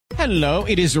Hello,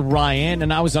 it is Ryan,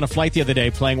 and I was on a flight the other day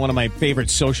playing one of my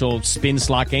favorite social spin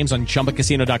slot games on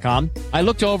ChumbaCasino.com. I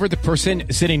looked over at the person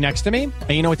sitting next to me, and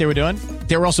you know what they were doing?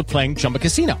 They were also playing Chumba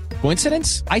Casino.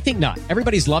 Coincidence? I think not.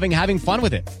 Everybody's loving having fun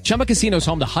with it. Chumba Casino is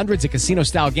home to hundreds of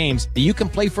casino-style games that you can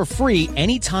play for free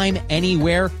anytime,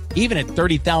 anywhere, even at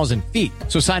 30,000 feet.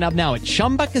 So sign up now at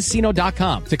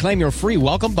ChumbaCasino.com to claim your free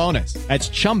welcome bonus. That's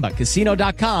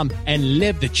ChumbaCasino.com and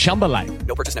live the Chumba life.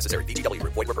 No purchase necessary. VGW.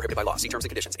 Void where prohibited by law. See terms and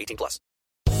conditions. 18+.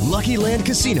 Lucky Land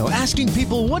Casino, asking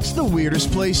people, what's the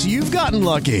weirdest place you've gotten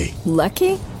lucky?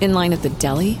 Lucky? In line at the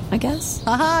deli, I guess?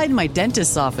 Aha, in my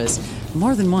dentist's office.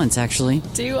 More than once, actually.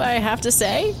 Do I have to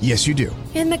say? Yes, you do.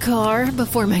 In the car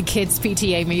before my kids'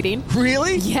 PTA meeting.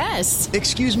 Really? Yes.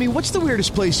 Excuse me, what's the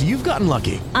weirdest place you've gotten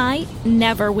lucky? I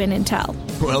never win and tell.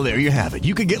 Well, there you have it.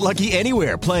 You can get lucky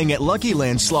anywhere, playing at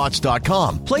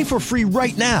LuckyLandSlots.com. Play for free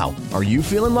right now. Are you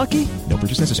feeling lucky? No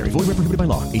purchase necessary. Void where prohibited by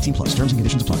law. 18+. Terms and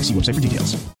conditions apply. See website for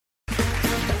details.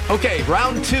 Okay,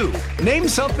 round two. Name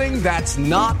something that's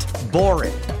not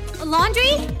boring. A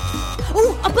laundry?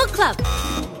 Ooh, a book club.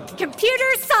 Computer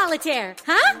solitaire,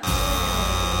 huh?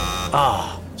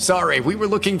 Ah, sorry, we were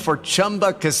looking for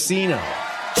Chumba Casino.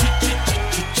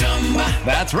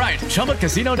 That's right,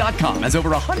 ChumbaCasino.com has over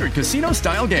 100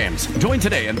 casino-style games. Join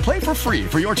today and play for free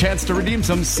for your chance to redeem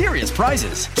some serious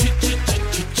prizes.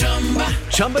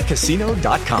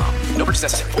 ChumbaCasino.com. No purchase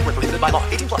necessary. Void where prohibited by law.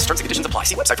 18+. Terms and conditions apply.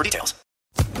 See website for details.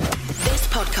 This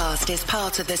podcast is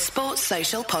part of the Sports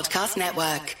Social Podcast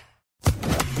Network.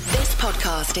 This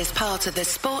podcast is part of the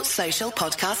Sports Social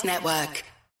Podcast Network.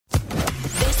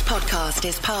 This podcast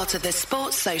is part of the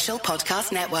Sports Social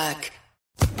Podcast Network.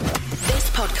 This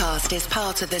podcast is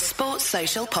part of the Sports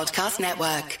Social Podcast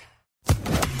Network.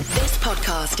 This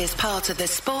podcast is part of the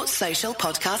Sports Social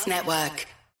Podcast Network.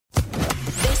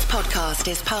 This podcast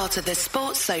is part of the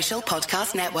Sports Social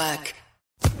Podcast Network.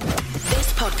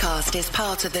 This podcast is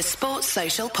part of the Sports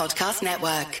Social Podcast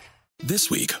Network.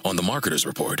 This week on The Marketer's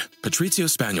Report, Patrizio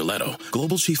Spagnoletto,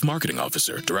 Global Chief Marketing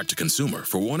Officer, Direct-to-Consumer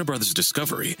for Warner Brothers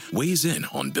Discovery, weighs in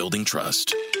on building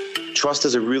trust. Trust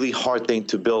is a really hard thing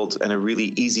to build and a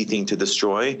really easy thing to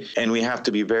destroy, and we have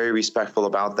to be very respectful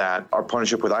about that. Our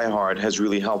partnership with iHeart has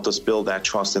really helped us build that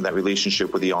trust and that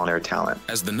relationship with the on-air talent.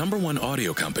 As the #1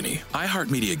 audio company,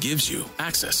 iHeartMedia gives you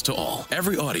access to all.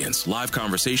 Every audience, live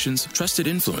conversations, trusted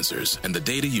influencers, and the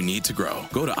data you need to grow.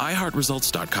 Go to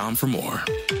iHeartResults.com for more.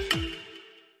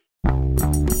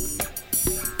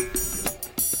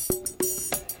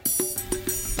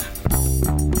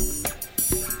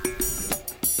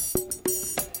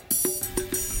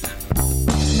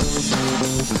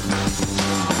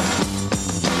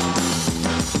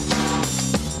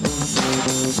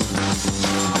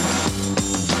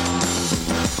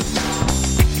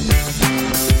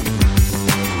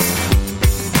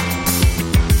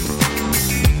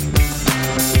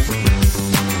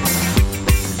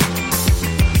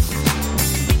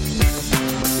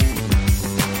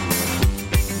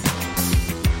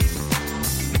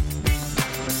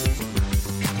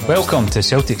 Welcome to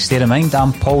Celtic State of Mind.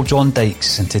 I'm Paul John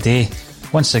Dykes, and today,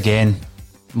 once again,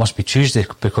 must be Tuesday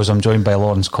because I'm joined by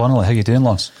Lawrence Connolly. How you doing,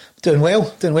 Lawrence? Doing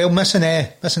well.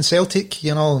 Missing Celtic,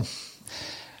 you know.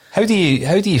 How do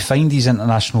you find these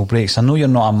international breaks? I know you're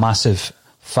not a massive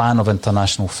fan of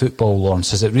international football,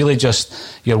 Lawrence. Is it really just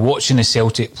you're watching the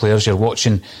Celtic players, you're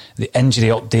watching the injury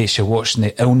updates, you're watching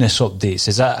the illness updates?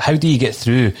 Is that how do you get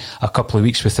through a couple of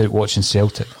weeks without watching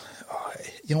Celtic?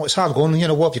 You know, it's hard going. You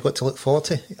know, what have you got to look forward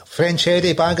to? French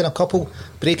Eddie bagging a couple,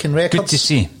 breaking records. Good to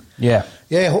see. Yeah.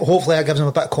 Yeah, hopefully that gives him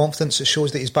a bit of confidence. It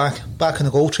shows that he's back on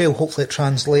the goal trail. Hopefully it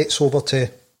translates over to,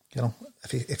 you know,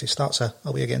 if he starts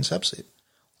away against Hibs,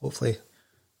 hopefully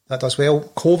that does well.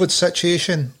 COVID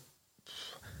situation,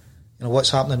 you know, what's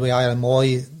happening with Aaron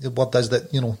Moy, the word is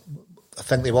that, you know, I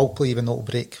think they will play even though it'll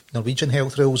break Norwegian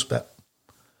health rules, but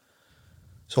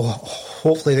so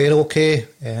hopefully they're okay.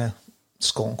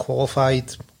 Scotland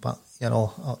qualified, but you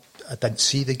know, I didn't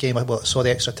see the game. I saw the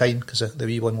extra time because the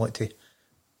wee one wanted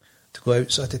to go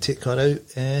out, so I had to take her out.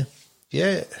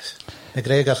 Yeah,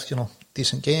 McGregor, you know,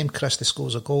 decent game. Christie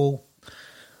scores a goal.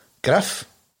 Griff,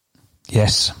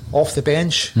 yes, off the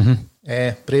bench,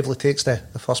 bravely takes the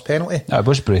first penalty. It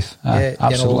was brave,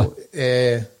 absolutely.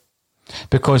 You know,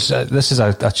 because this is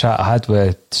a chat I had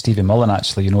with Stevie Mullen.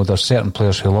 Actually, you know, there's certain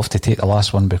players who love to take the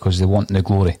last one because they want the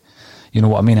glory. You know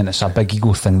what I mean? And it's a big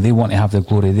ego thing. They want to have the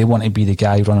glory. They want to be the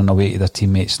guy running away to their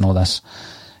teammates and all this.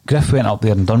 Griff went up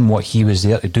there and done what he was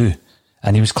there to do.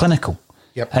 And he was clinical.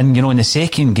 Yep. And, you know, in the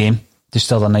second game, just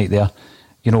the other night there,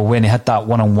 you know, when he had that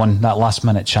one-on-one, that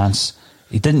last-minute chance,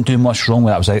 he didn't do much wrong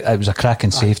with it. It was a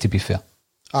cracking save, to be fair.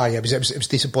 Yeah, it was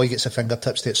decent. Boy gets the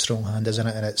fingertips to its strong hand, isn't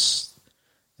it? And it's,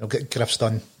 Griff's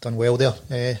done well there.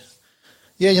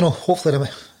 Hopefully,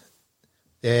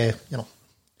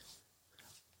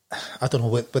 I don't know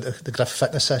what the Griff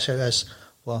fitness issue is.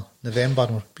 Well, November,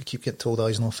 and we keep getting told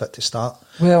he's not fit to start.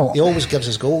 Well, he always gives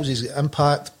his goals. He's got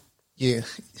impact. Yeah,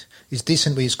 he's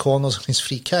decent with his corners and his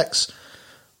free kicks.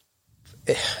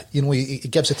 He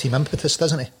gives the team impetus,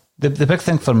 doesn't he? The big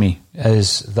thing for me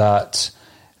is that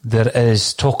there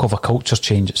is talk of a culture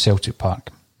change at Celtic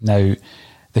Park. Now,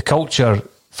 the culture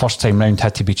first time round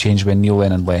had to be changed when Neil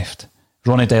Lennon left.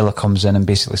 Ronnie Deila comes in and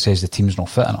basically says the team's not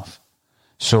fit enough.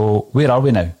 So where are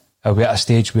we now? Are we at a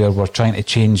stage where we're trying to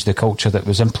change the culture that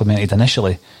was implemented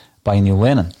initially by Neil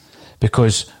Lennon?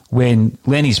 Because when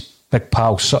Lenny's big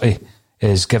pal Sutty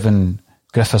is giving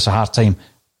Griffiths a hard time,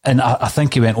 and I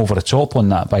think he went over the top on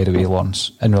that, by the way,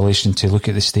 Lawrence, in relation to look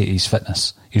at the state of his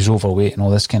fitness. He's overweight and all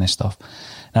this kind of stuff.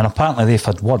 And apparently they've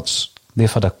had words.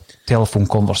 They've had a telephone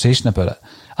conversation about it.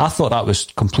 I thought that was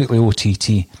completely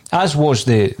OTT, as was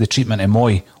the treatment of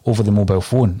Moy over the mobile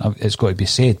phone. It's got to be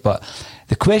said. But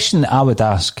the question that I would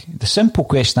ask, the simple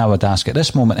question I would ask at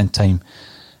this moment in time,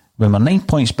 when we're 9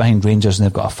 points behind Rangers and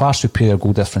they've got a far superior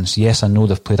goal difference, yes, I know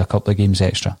they've played a couple of games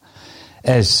extra,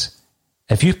 is,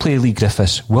 if you play Lee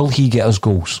Griffiths, will he get us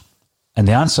goals? And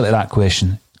the answer to that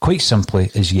question, quite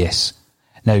simply, is yes.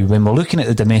 Now, when we're looking at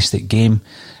the domestic game,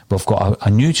 we've got a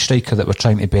new striker that we're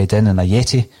trying to bed in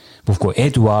Ayeti. We've got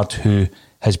Edouard, who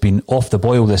has been off the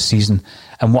boil this season.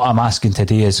 And what I'm asking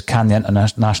today is, can the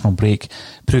international break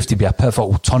prove to be a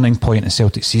pivotal turning point in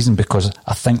Celtic season? Because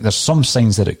I think there's some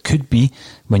signs that it could be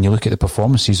when you look at the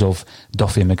performances of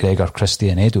Duffy, McGregor, Christie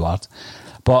and Edouard.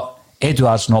 But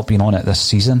Edouard's not been on it this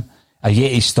season.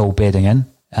 Ayeti's still bedding in,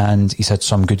 and he's had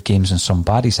some good games and some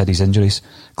bad. He's had his injuries.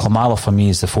 Klimala, for me,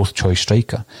 is the fourth choice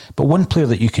striker. But one player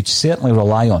that you could certainly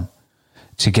rely on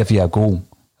to give you a goal,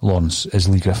 Lawrence, is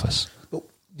Lee Griffiths. Well,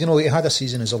 he had a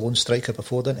season as a lone striker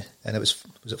before, didn't he? And it was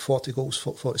it 40 goals,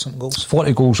 40-something goals?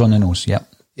 40 goals on the nose, yep.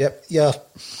 Yep, yeah.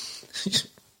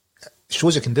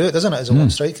 Shows you can do it, doesn't it, as a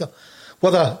lone striker?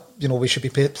 Whether, we should be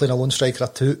playing a lone striker or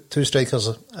two strikers,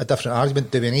 a different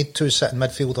argument. Do we need two sitting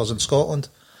midfielders in Scotland?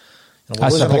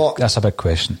 That's a big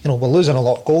question. We're losing a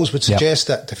lot of goals, would suggest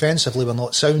that defensively we're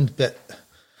not sound, but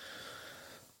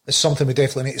it's something we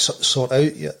definitely need to sort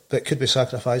out. Yeah, but it could be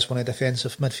sacrifice one of the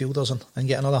defensive midfielders and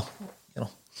get another,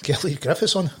 get Lee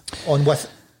Griffiths on with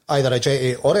either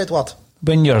Ajeti or Edouard.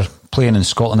 When you're playing in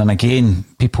Scotland, and again,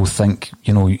 people think,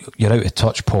 you're out of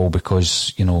touch, Paul,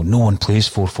 because, no one plays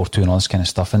 4-4-2 and all this kind of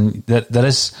stuff. And there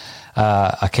is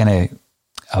a kind of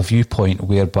a viewpoint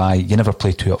whereby you never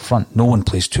play two up front. No one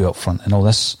plays two up front and all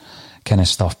this kind of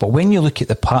stuff. But when you look at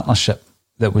the partnership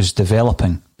that was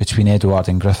developing between Edouard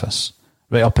and Griffiths,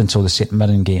 right up until the St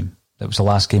Mirren game, that was the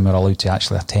last game we were allowed to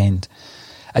actually attend,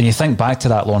 and you think back to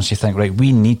that, Lawrence, you think, right,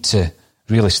 we need to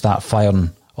really start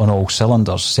firing on all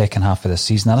cylinders second half of the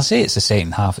season. And I say it's the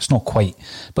second half, it's not quite,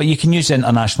 but you can use the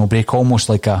international break almost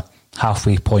like a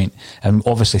halfway point, and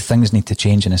obviously things need to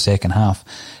change in the second half.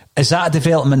 Is that a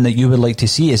development that you would like to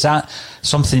see? Is that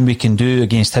something we can do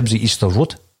against Hibs at Easter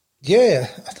Road? Yeah,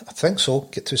 I think so.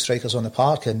 Get two strikers on the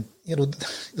park, and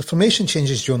the formation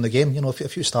changes during the game.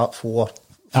 If you start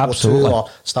 4-4-2 or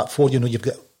start 4, you've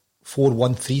got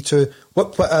 4-1-3-2,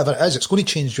 whatever it is, it's going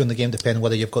to change during the game depending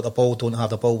whether you've got the ball, don't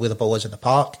have the ball, where the ball is in the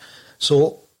park.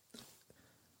 So,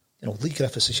 Lee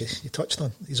Griffiths, as you touched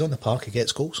on, he's on the park, he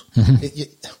gets goals.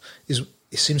 Mm-hmm.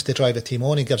 He seems to drive the team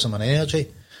on, he gives them an energy.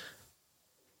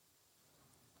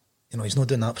 He's not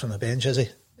doing that from the bench, is he?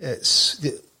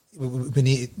 When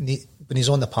he's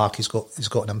on the park, he's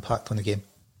got an impact on the game,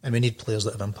 and we need players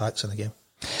that have impacts in the game.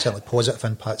 Certainly positive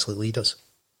impacts like leaders.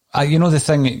 The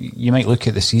thing, you might look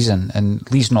at the season, and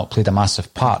Lee's not played a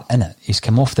massive part in it. He's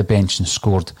come off the bench and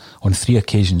scored on 3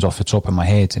 occasions off the top of my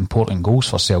head, important goals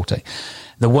for Celtic.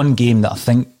 The one game that I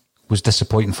think was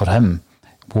disappointing for him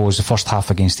was the first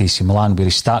half against AC Milan, where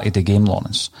he started the game,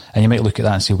 Lawrence. And you might look at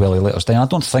that and say, well, he let us down. I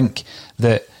don't think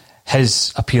that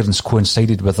his appearance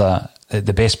coincided with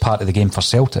the best part of the game for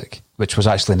Celtic, which was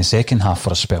actually in the second half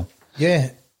for a spell. Yeah,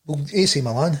 well, AC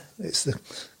Milan, it's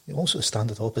also the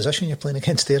standard opposition you're playing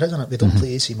against there, isn't it? We don't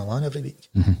play AC Milan every week.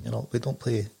 Mm-hmm. We don't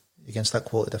play against that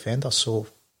quality defender, so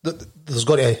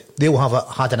they'll have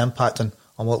had an impact on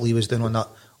what Lee was doing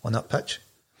on that pitch.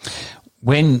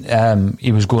 When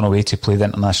he was going away to play the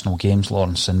international games,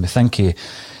 Lawrence, and we think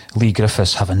Lee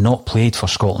Griffiths, having not played for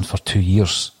Scotland for 2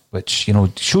 years, which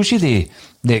shows you the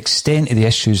extent of the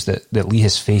issues that Lee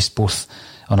has faced, both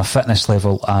on a fitness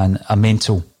level and a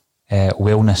mental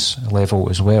wellness level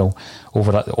as well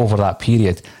over that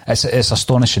period. It's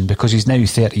astonishing because he's now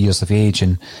 30 years of age,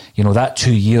 and that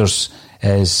 2 years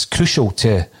is crucial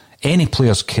to any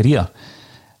player's career.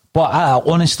 But I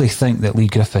honestly think that Leigh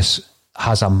Griffiths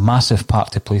has a massive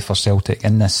part to play for Celtic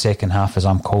in this second half, as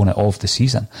I'm calling it, of the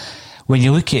season. When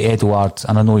you look at Edouard,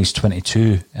 and I know he's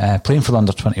 22, playing for the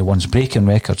under-21s, breaking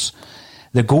records.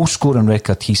 The goal-scoring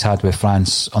record he's had with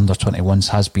France under-21s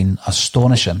has been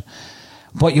astonishing.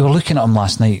 But you were looking at him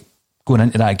last night, going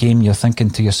into that game, you're thinking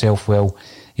to yourself, well,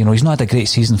 he's not had a great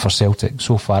season for Celtic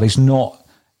so far. He's not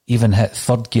even hit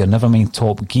third gear, never mind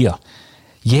top gear.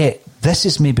 Yet, this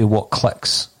is maybe what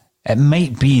clicks. It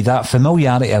might be that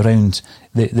familiarity around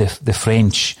the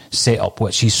French setup,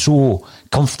 which he's so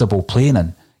comfortable playing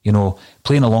in.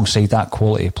 Playing alongside that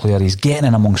quality player. He's getting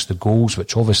in amongst the goals,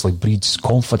 which obviously breeds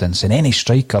confidence in any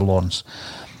striker, Lawrence.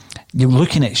 You're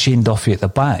looking at Shane Duffy at the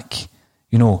back.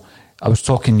 I was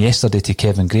talking yesterday to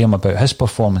Kevin Graham about his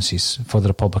performances for the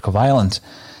Republic of Ireland.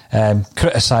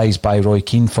 Criticised by Roy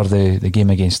Keane for the game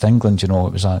against England. It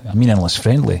was a meaningless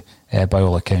friendly by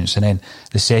all accounts. And then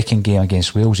the second game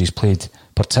against Wales, he's played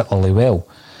particularly well.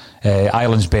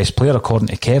 Ireland's best player, according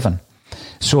to Kevin.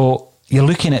 So you're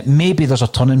looking at maybe there's a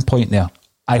turning point there.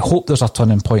 I hope there's a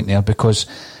turning point there because,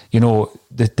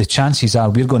 the chances are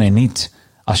we're going to need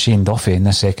a Shane Duffy in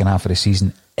the second half of the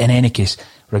season. In any case,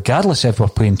 regardless if we're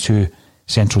playing 2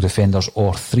 central defenders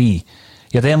or 3.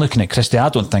 You're then looking at Christie. I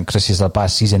don't think Christie's had a bad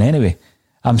season anyway.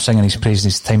 I'm singing his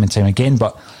praises time and time again,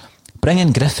 but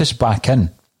bringing Griffiths back in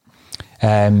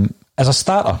as a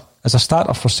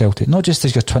starter for Celtic, not just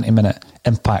as your 20-minute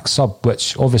impact sub,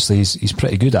 which obviously he's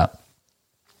pretty good at,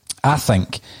 I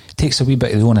think takes a wee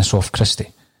bit of the onus off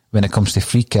Christie when it comes to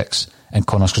free kicks and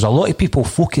corners, because a lot of people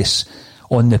focus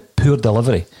on the poor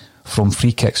delivery from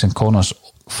free kicks and corners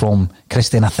from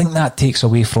Christie, and I think that takes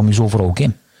away from his overall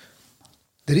game.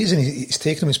 The reason he's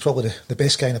taking them is probably the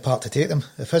best guy in the park to take them.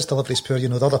 If his delivery's poor,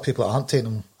 the other people that aren't taking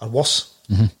them are worse.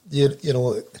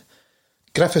 Mm-hmm.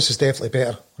 Griffiths is definitely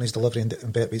better on his delivery and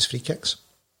better with his free kicks.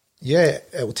 Yeah,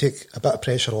 it will take a bit of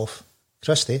pressure off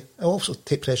Christie. It will also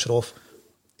take pressure off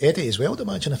Eddie as well, I'd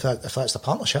imagine, if that's the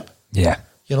partnership. Yeah.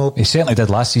 He certainly did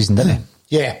last season, didn't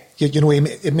he? Yeah.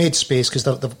 He made space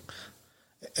because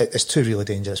it's 2 really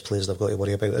dangerous players they've got to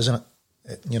worry about, isn't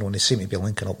it? And they seem to be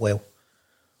linking up well.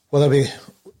 Whether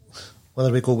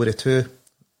we go with the 2,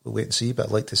 we'll wait and see, but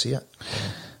I'd like to see it.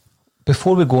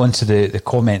 Before we go into the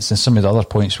comments and some of the other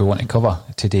points we want to cover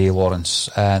today, Lawrence,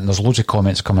 and there's loads of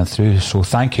comments coming through, so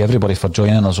thank you everybody for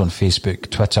joining us on Facebook,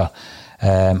 Twitter,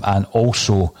 and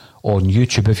also on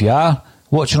YouTube. If you are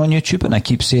watching on YouTube, and I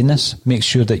keep saying this, make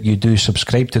sure that you do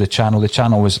subscribe to the channel. The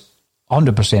channel is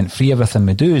 100% free. Everything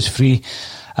we do is free.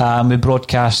 We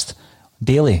broadcast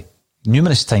daily,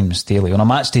 numerous times daily. On a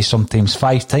match day, sometimes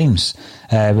 5 times.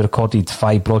 We recorded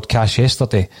 5 broadcasts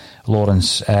yesterday,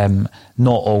 Lawrence.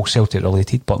 Not all Celtic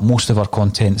related, but most of our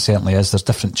content certainly is. There's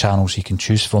different channels you can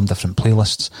choose from, different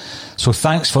playlists. So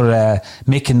thanks for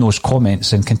making those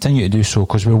comments, and continue to do so,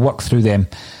 because we'll work through them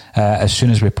as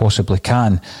soon as we possibly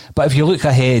can. But if you look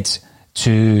ahead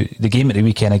to the game at the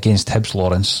weekend against Hibs,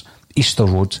 Lawrence, Easter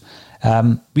Road,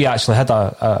 we actually had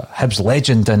a Hibs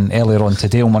legend in earlier on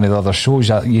today on one of the other shows.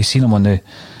 You've seen him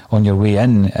on your way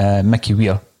in, Mickey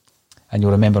Weir, and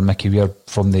you'll remember Mickey Weir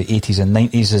from the 80s and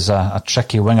 90s as a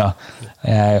tricky winger.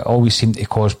 Always seemed to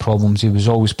cause problems. He was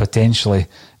always potentially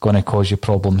going to cause you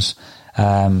problems.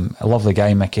 A lovely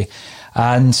guy, Mickey.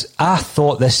 And I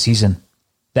thought this season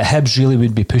that Hibs really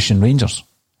would be pushing Rangers.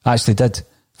 I actually did,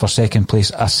 for second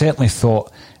place. I certainly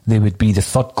thought they would be the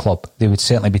third club. They would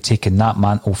certainly be taking that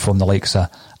mantle from the likes of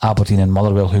Aberdeen and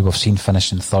Motherwell, who we've seen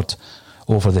finishing third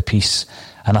over the piece.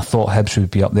 And I thought Hibs would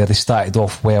be up there. They started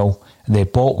off well. They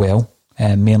bought well,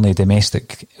 mainly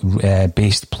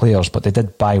domestic-based players, but they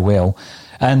did buy well.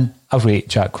 And I rate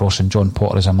Jack Ross and John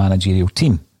Potter as a managerial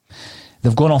team.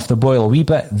 They've gone off the boil a wee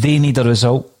bit. They need a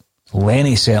result.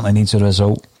 Lenny certainly needs a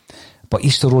result. But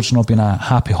Easter Road's not been a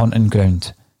happy hunting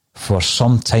ground for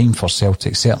some time for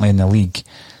Celtic, certainly in the league.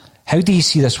 How do you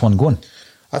see this one going?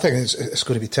 I think it's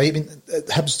going to be tight. I mean,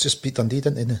 Hibs just beat Dundee,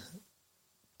 didn't they, in the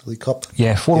League Cup?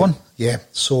 Yeah, 4-1. Yeah,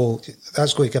 so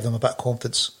that's going to give them a bit of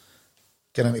confidence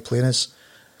getting into playing us.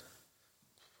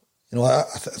 I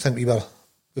think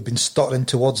we've been stuttering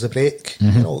towards the break.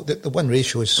 Mm-hmm. The win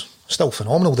ratio is still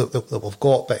phenomenal that we've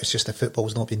got, but it's just the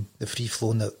football's not been the free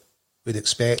flowing that we'd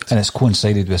expect. And it's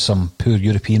coincided with some poor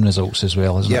European results as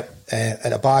well, isn't it? Yep. At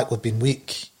the back, we've been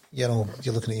weak. You're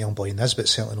looking at young boy Nisbet,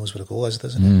 certainly knows where the goal is,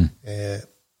 doesn't he? It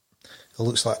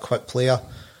looks like a quick player.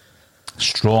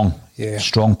 Strong. Yeah.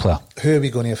 Strong player. Who are we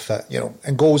going to fit?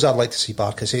 And goals, I'd like to see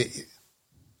Barkas.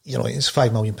 you know, it's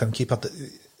 £5 million keeper.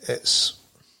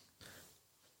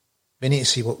 We need to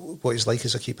see what he's like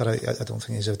as a keeper. I don't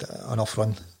think he's had enough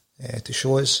run to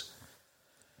show us.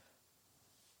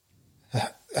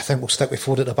 I think we'll stick with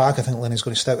 4 at the back. I think Lenny's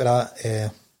going to stick with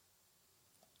that.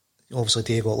 Obviously,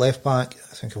 Diego at left back.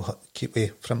 I think he'll keep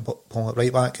with Frimpong at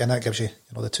right back, and that gives you,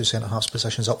 the 2 centre halves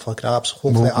positions up for grabs.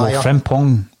 Hopefully, will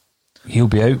Frimpong, he'll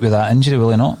be out with that injury,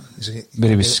 will he not? Where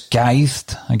he was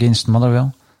scathed against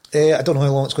Motherwell. I don't know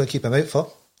how long it's going to keep him out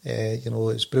for.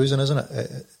 It's bruising, isn't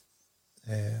it?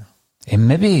 And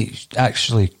maybe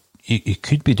actually he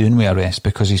could be doing with a rest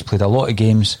because he's played a lot of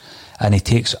games and he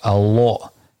takes a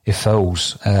lot of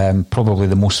fouls. Probably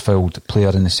the most fouled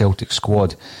player in the Celtic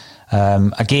squad.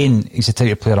 Again, he's the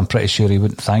type of player I'm pretty sure he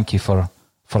wouldn't thank you for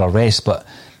a rest. But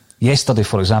yesterday,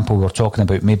 for example, we were talking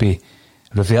about maybe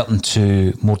reverting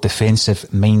to more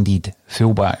defensive-minded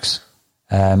fullbacks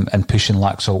and pushing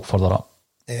Laxalt further up.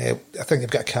 I think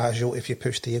you've got a casualty if you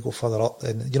push Diego further up.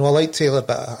 And I like Taylor,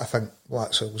 but I think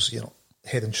Laxalt's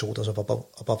head and shoulders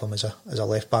above him as a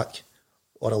left back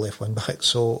or a left wing back.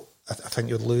 So I think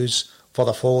you'd lose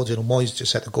further forward. Moyes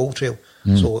just hit the goal trail,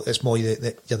 so it's Moy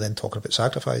that you're then talking about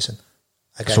sacrificing.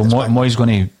 So Moy's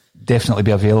going to definitely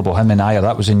be available. Him and Ayer,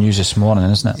 that was in news this morning,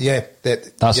 isn't it? Yeah,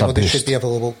 that's a boost. They should be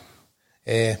available.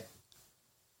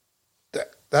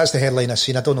 That's the headline I've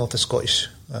seen. I don't know if the Scottish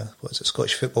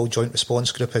Football Joint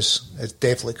Response Group has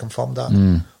definitely confirmed that.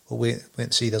 We'll wait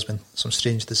and see. There's been some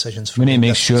strange decisions. We need to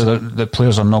make sure that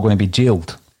players are not going to be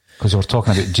jailed, because we were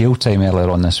talking about jail time earlier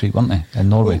on this week, weren't they, in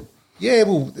Norway?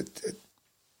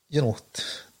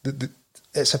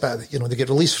 It's about, they get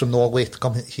released from Norway to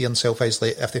come here and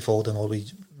self-isolate if they follow the Norway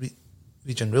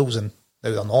region rules, and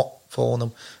now they're not following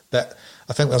them. But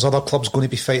I think there's other clubs going to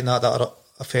be fighting that are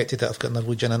affected, that have got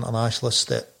Norwegian internationalists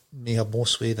that may have more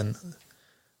sway than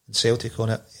Celtic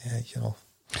on it.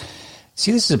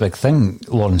 See, this is a big thing,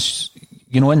 Lawrence.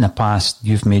 In the past,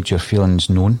 you've made your feelings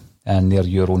known, and they're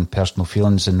your own personal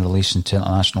feelings in relation to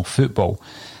international football.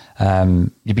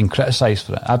 You've been criticised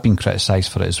for it. I've been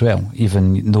criticised for it as well,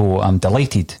 even though I'm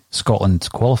delighted Scotland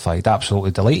qualified,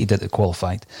 absolutely delighted that they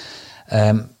qualified.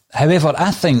 However,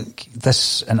 I think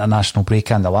this international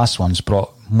break and the last one's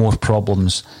brought more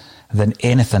problems than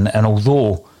anything. And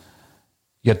although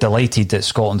you're delighted that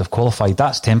Scotland have qualified,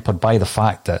 that's tempered by the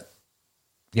fact that,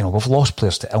 we've lost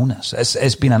players to illness.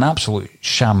 It's been an absolute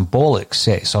shambolic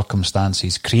set of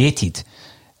circumstances created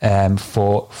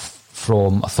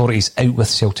from authorities out with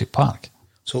Celtic Park.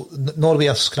 So Norway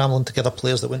are scrambling to gather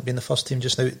players that wouldn't be in the first team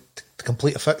just now to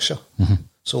complete a fixture. Mm-hmm.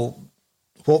 So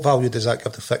what value does that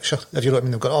give the fixture? If you know what I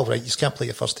mean, they've got, right, you can't play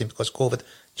your first team because of COVID,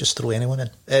 just throw anyone in.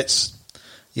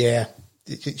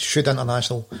 Should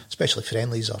international, especially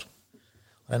friendlies or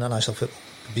international football,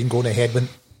 been going ahead when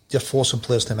you're forcing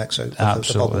players to mix out?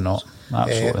 Absolutely not.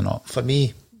 Absolutely not. For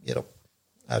me,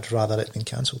 I'd rather it been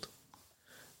cancelled.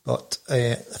 But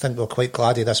I think we're quite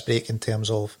glad of this break in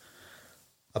terms of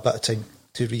a bit of time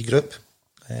to regroup.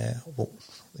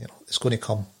 It's going to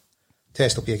come.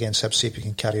 Test will be against Hibs, see if we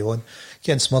can carry on.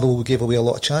 Against Motherwell, we gave away a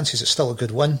lot of chances. It's still a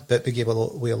good win, but we gave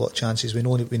away a lot of chances. We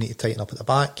know we need to tighten up at the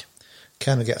back.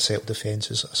 Can we get a settled defence,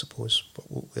 I suppose? But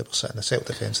we're sitting in a settled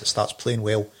defence that starts playing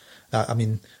well.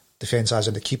 Defence as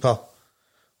in the keeper,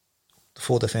 the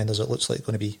 4 defenders, it looks like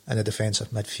going to be in a defensive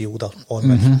midfielder on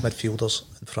midfielders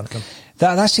in front of them.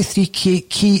 That's the 3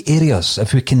 key areas.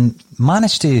 If we can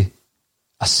manage to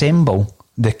assemble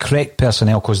the correct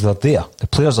personnel, because they're there, the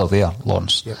players are there,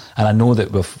 Lawrence. Yep. And I know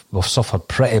that we've suffered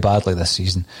pretty badly this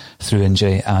season through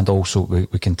injury, and also we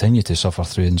continue to suffer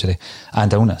through injury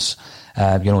and illness.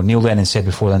 Neil Lennon said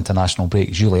before the international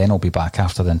break, Julien will be back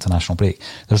after the international break.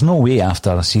 There's no way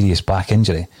after a serious back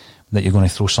injury that you're going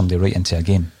to throw somebody right into a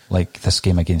game like this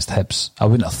game against Hibs. I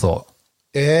wouldn't have thought.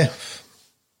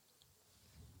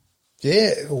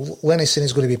 Lenny's saying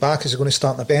he's going to be back. Is he going to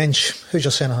start on the bench? Who's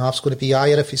your centre half's going to be?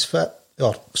 Ayer if he's fit,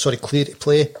 clear to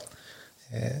play.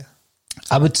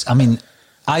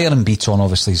 Ayer and Beaton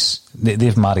obviously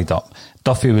they've married up.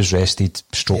 Duffy was rested.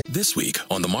 This week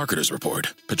on The Marketer's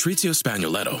Report, Patrizio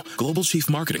Spagnoletto, Global Chief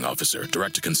Marketing Officer,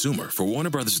 Direct-to-Consumer for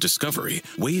Warner Brothers Discovery,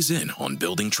 weighs in on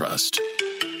building trust.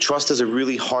 Trust is a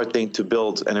really hard thing to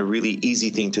build and a really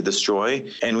easy thing to destroy,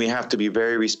 and we have to be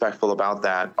very respectful about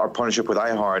that. Our partnership with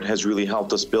iHeart has really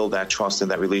helped us build that trust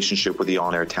and that relationship with the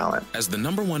on-air talent. As the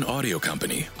 #1 audio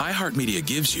company, iHeartMedia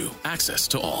gives you access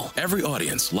to all. Every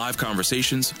audience, live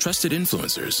conversations, trusted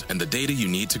influencers, and the data you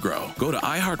need to grow. Go to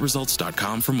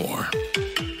iHeartResults.com for more.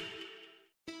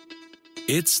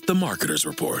 It's The Marketer's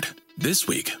Report This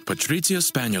week, Patrizia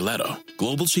Spagnoletto,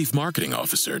 Global Chief Marketing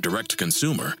Officer,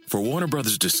 Direct-to-Consumer for Warner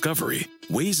Brothers Discovery,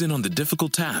 weighs in on the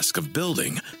difficult task of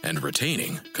building and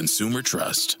retaining consumer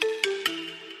trust.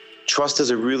 Trust is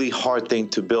a really hard thing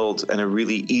to build and a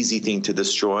really easy thing to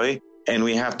destroy, and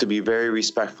we have to be very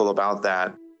respectful about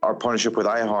that. Our partnership with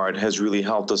iHeart has really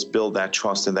helped us build that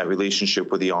trust and that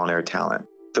relationship with the on-air talent.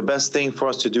 The best thing for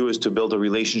us to do is to build a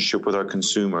relationship with our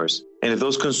consumers. And if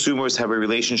those consumers have a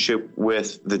relationship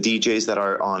with the DJs that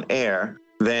are on air,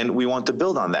 then we want to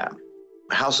build on that.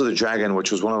 House of the Dragon,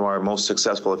 which was one of our most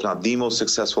successful, if not the most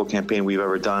successful campaign we've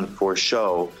ever done for a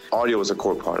show, audio was a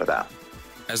core part of that.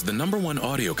 As the #1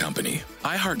 audio company,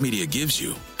 iHeartMedia gives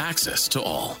you access to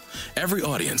all. Every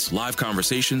audience, live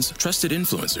conversations, trusted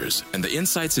influencers, and the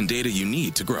insights and data you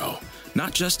need to grow.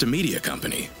 Not just a media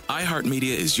company,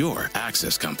 iHeartMedia is your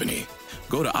access company.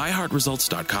 Go to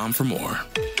iHeartResults.com for more.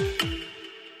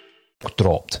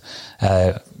 Dropped.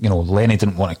 Lenny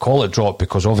didn't want to call it dropped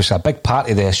because obviously a big part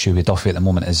of the issue with Duffy at the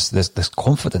moment is this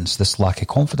confidence, this lack of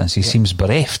confidence. He seems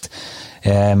bereft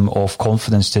of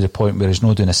confidence to the point where he's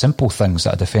not doing the simple things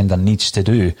that a defender needs to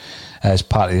do as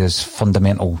part of his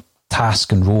fundamental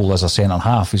task and role as a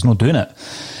centre-half. He's not doing it.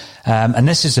 And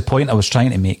this is the point I was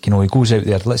trying to make. He goes out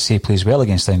there, let's say he plays well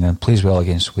against England, plays well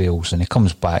against Wales, and he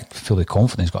comes back fully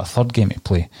confident. He's got a third game to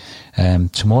play.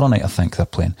 Tomorrow night, I think they're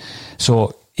playing.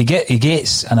 So he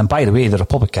gets, and by the way, the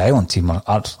Republic of Ireland team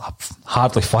are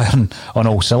hardly firing on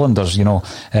all cylinders.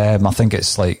 I think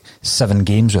it's like 7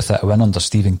 games without a win under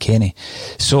Stephen Kenny.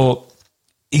 So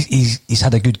he's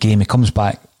had a good game. He comes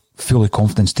back fully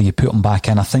confident. Do you put him back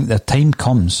in? I think the time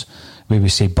comes where we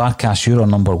say, Barkas, you're our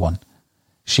number 1.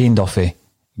 Shane Duffy,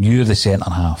 you're the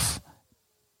centre-half.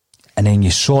 And then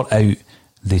you sort out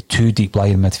the 2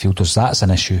 deep-lying midfielders. That's an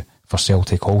issue for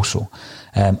Celtic also.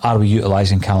 Are we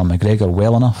utilising Callum McGregor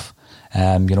well enough?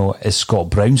 Is Scott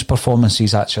Brown's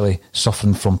performances actually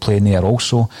suffering from playing there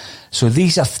also? So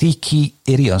these are 3 key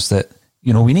areas that,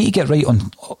 we need to get right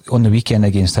on the weekend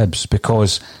against Hibs,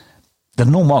 because they're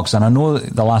no mugs. And I know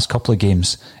the last couple of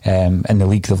games in the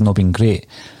league, they've not been great.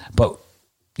 But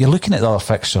you're looking at the other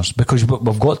fixtures, because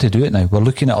we've got to do it now. We're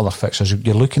looking at other fixtures.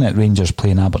 You're looking at Rangers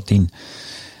playing Aberdeen.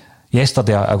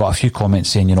 Yesterday, I got a few comments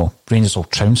saying, Rangers will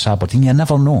trounce Aberdeen. You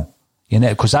never know.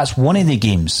 Because that's one of the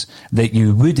games that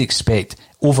you would expect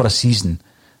over a season,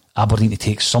 Aberdeen to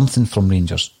take something from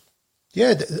Rangers.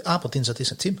 Yeah, Aberdeen's a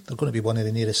decent team. They're going to be one of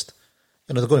the nearest.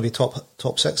 They're going to be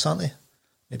top 6, aren't they?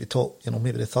 Maybe top,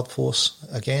 maybe the third force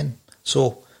again.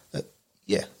 So,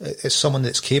 yeah, it's someone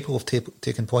that's capable of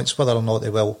taking points. Whether or not they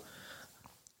will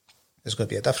is going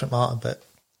to be a different matter. But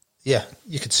yeah,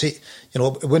 you could see, it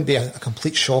wouldn't be a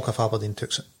complete shock if Aberdeen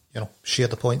took, share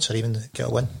the points or even get a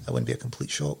win. It wouldn't be a complete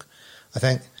shock. I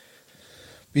think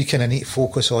we kind of need to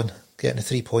focus on getting the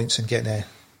 3 points and getting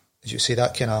as you say,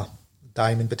 that kind of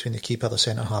diamond between the keeper, the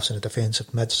centre halves, and the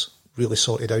defensive mids really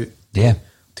sorted out. Yeah,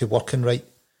 to working right,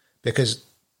 because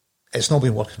it's not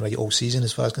been working right all season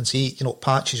as far as I can see.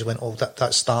 Patches went,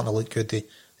 that's starting to look good. They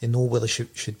know where they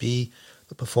should be.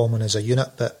 They're performing as a unit,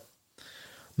 but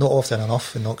not often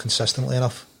enough and not consistently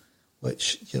enough.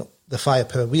 Which, the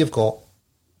firepower we've got,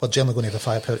 we're generally going to have the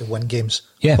firepower to win games.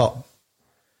 Yeah. But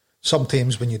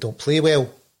sometimes when you don't play well,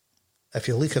 if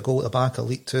you leak a goal at the back or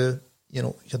leak 2,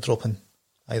 you're dropping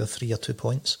either 3 or 2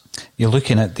 points. You're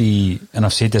looking at and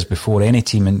I've said this before, any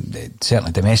team, and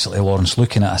certainly domestically, Lawrence,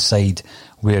 looking at a side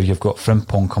where you've got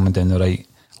Frimpong coming down the right,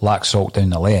 Laxalt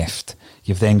down the left,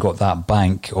 you've then got that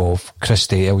bank of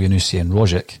Christie, Elyounoussi and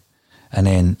Rogic, and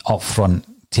then up front,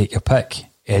 take your pick,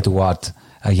 Edouard,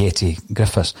 Ajeti,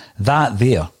 Griffiths.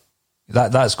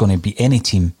 That's going to be any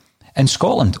team in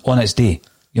Scotland on its day,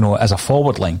 as a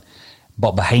forward line.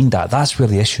 But behind that's where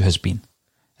the issue has been.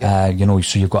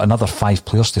 So you've got another 5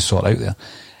 players to sort out there.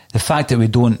 The fact that we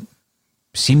don't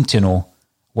seem to know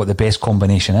what the best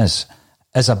combination is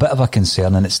a bit of a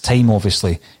concern, and it's time,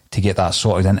 obviously, to get that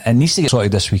sorted. And it needs to get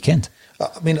sorted this weekend.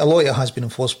 I mean, a lot of it has been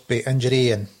enforced by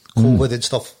injury and COVID and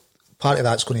stuff. Part of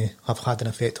that's going to have had an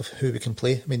effect of who we can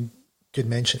play. I mean, good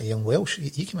mention to young Welsh.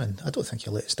 He came in. I don't think he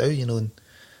let us down, and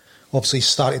obviously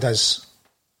started as,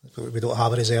 we don't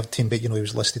have a reserve team, but, he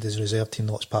was listed as a reserve team,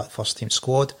 not as part of the first team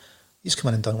squad. He's come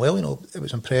in and done well, I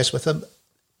was impressed with him.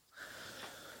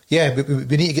 Yeah, we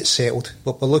need to get settled,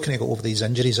 but we're looking to go over these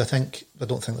injuries. I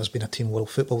don't think there's been a team in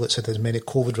world football that's had as many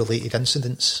COVID-related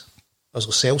incidents as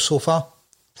ourselves so far.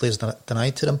 Players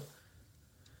denied to them.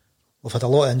 We've had a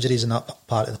lot of injuries in that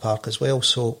part of the park as well,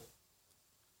 so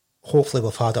hopefully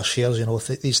we've had our shares,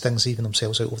 if these things even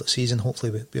themselves out over the season,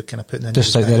 hopefully we're kind of putting in...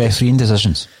 Just like the refereeing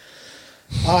decisions.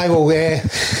 Aye, well,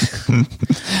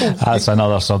 that's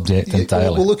another subject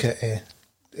entirely. We'll look at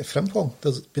Frimpong,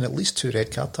 there's been at least 2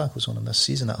 red card tackles on him this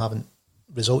season that haven't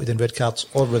resulted in red cards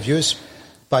or reviews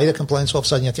by the compliance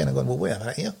officer, and you're kind of going, well, wait a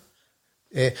minute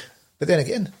here. But then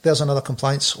again, there's another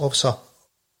compliance officer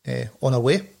on our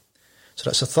way. So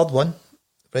that's the third one.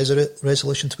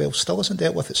 Resolution 12 still isn't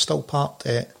dealt with. It's still parked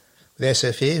with the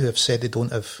SFA, who have said they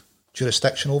don't have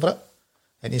jurisdiction over it.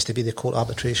 It needs to be the court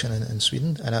arbitration in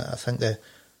Sweden. And I think the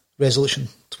Resolution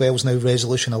 12 is now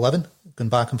Resolution 11, going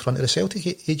back in front of the Celtic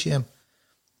AGM.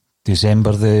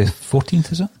 December the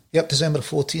 14th, is it? Yep, December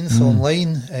 14th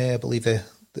online. I believe the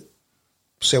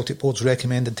Celtic board's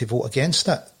recommended to vote against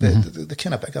it. But the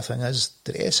kind of bigger thing is,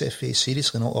 did the SFA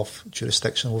seriously not have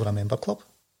jurisdiction over a member club?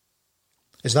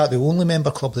 Is that the only member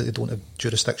club that they don't have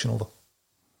jurisdiction over?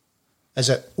 Is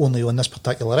it only on this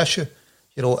particular issue?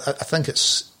 You know, I think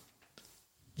it's,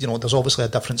 you know, there's obviously a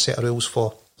different set of rules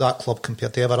for that club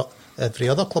compared to every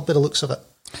other club by the looks of it.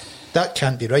 That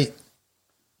can't be right.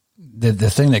 The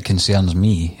thing that concerns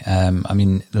me, I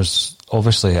mean, there's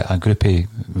obviously a group of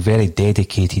very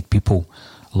dedicated people,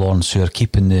 Lawrence, who are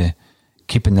keeping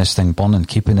this thing burning,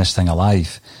 keeping this thing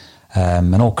alive,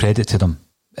 and all credit to them,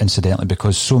 incidentally,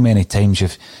 because so many times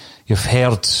you've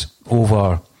heard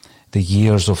over the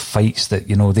years of fights that,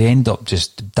 you know, they end up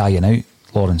just dying out,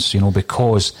 Lawrence, you know,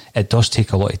 because it does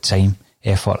take a lot of time,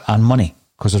 effort and money,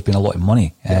 because there's been a lot of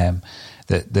money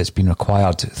that's been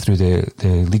required through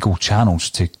the legal channels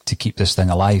to keep this thing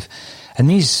alive. And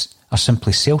these are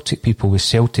simply Celtic people with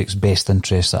Celtic's best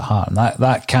interests at heart, and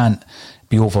that can't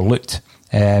be overlooked.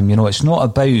 You know, it's not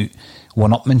about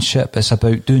one-upmanship, it's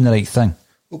about doing the right thing.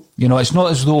 You know, it's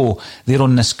not as though they're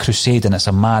on this crusade and it's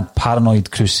a mad,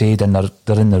 paranoid crusade and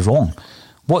they're in the wrong.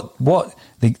 What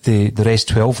the Res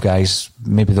 12 guys,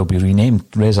 maybe they'll be renamed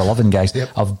Res 11 guys,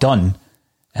 have done,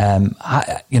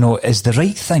 you know, is the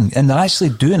right thing. And they're actually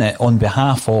doing it on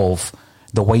behalf of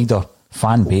the wider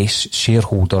fan base,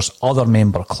 shareholders, other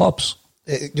member clubs.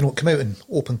 You know, it came out in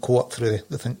open court through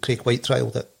the think Craig White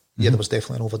trial that, there was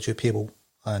definitely an overdue payable,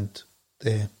 and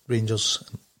the Rangers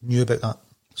knew about that.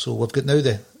 So we've got now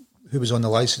who was on the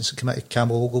licensing committee,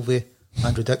 Campbell Ogilvie,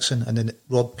 Andrew Dixon, and then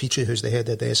Rob Petrie, who's the head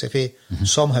of the SFA,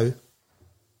 somehow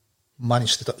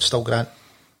managed to still grant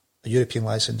a European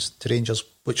licence to Rangers,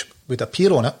 which would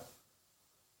appear on it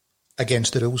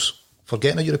against the rules for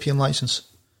getting a European licence.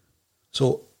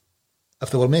 So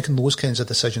if they were making those kinds of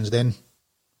decisions then,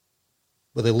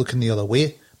 were they looking the other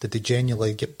way? Did they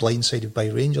genuinely get blindsided by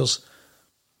Rangers?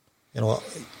 You know,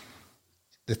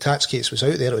 the tax case was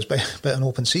out there, it was a bit an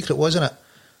open secret, wasn't it?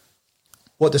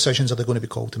 What decisions are they going to be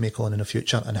called to make on in the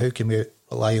future, and how can we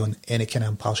rely on any kind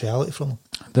of impartiality from them?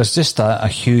 There's just a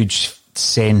huge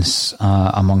sense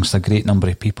amongst a great number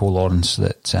of people, Lawrence,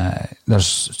 that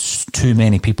there's too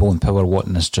many people in power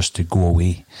wanting this just to go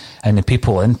away, and the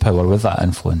people in power with that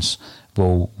influence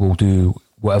will do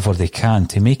whatever they can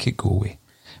to make it go away,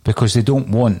 because they don't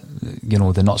want, you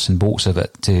know, the nuts and bolts of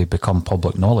it to become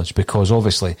public knowledge, because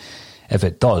obviously if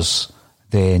it does,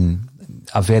 then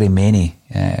a very many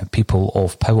people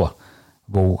of power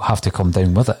will have to come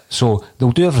down with it. So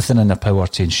they'll do everything in their power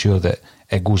to ensure that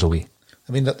it goes away.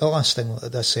 I mean, the last thing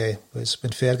that this was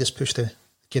when Fergus pushed the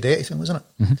Guidetti thing, wasn't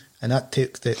it? And that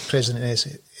took the president of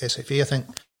SFA, I think,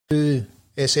 2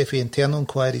 SFA internal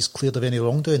inquiries cleared of any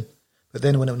wrongdoing. But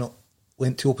then when it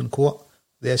went to open court,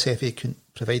 the SFA couldn't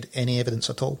provide any evidence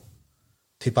at all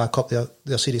to back up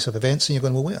their series of events. And you're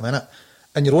going, well, wait a minute.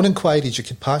 In your own inquiries, you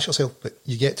can pass yourself, but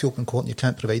you get to open court and you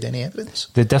can't provide any evidence.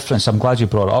 The difference, I'm glad you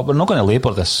brought it up. We're not going to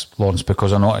labour this, Lawrence,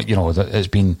 because I know, you know, that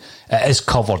it is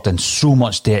covered in so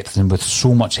much depth and with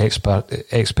so much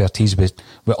expertise with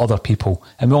other people,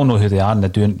 and we all know who they are, and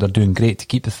they're doing great to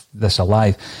keep this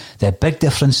alive. The big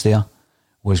difference there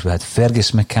was we had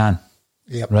Fergus McCann,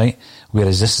 right?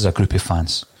 Whereas this is a group of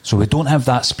fans. So we don't have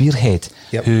that spearhead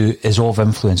who is of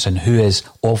influence and who is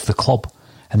of the club.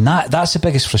 And that's the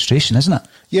biggest frustration, isn't it?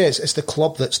 Yeah, it's the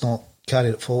club that's not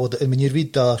carried it forward. And when you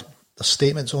read their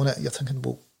statements on it, you're thinking,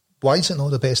 well, why is it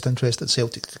not the best interest at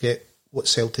Celtic to get what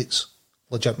Celtic's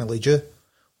legitimately due?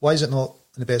 Why is it not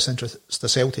in the best interest of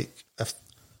Celtic if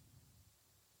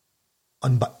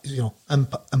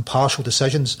impartial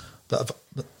decisions that have,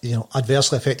 you know,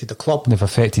 adversely affected the club? They've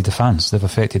affected the fans. They've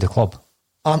affected the club.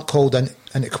 Aren't called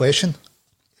into question.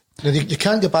 Now, you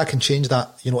can't go back and change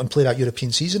that, you know, and play that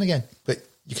European season again, but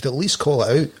you could at least call it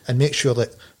out and make sure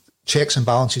that checks and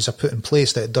balances are put in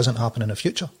place that it doesn't happen in the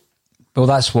future. Well,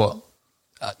 that's what,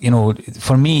 you know,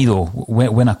 for me though,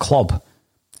 when a club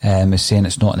is saying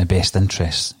it's not in the best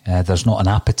interest, there's not an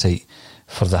appetite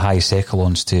for the highest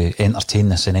echelons to entertain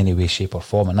this in any way, shape or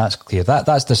form, and that's clear.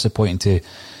 That's disappointing to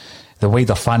the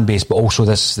wider fan base, but also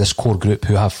this core group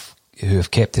who have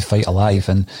kept the fight alive.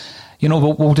 And you know,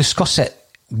 we'll discuss it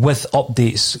with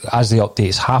updates as the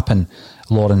updates happen,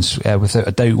 Lawrence, without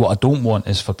a doubt. What I don't want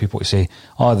is for people to say,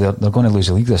 oh, they're going to lose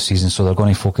the league this season, so they're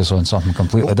going to focus on something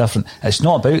completely different. It's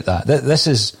not about that.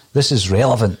 This is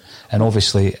relevant, and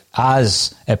obviously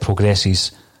as it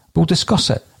progresses, we'll discuss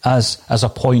it as a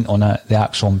point on the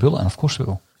Axon Bulletin. Of course we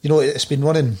will. You know, it's been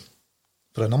running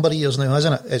for a number of years now,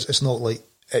 hasn't it? It's not like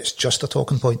it's just a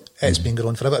talking point. It's been going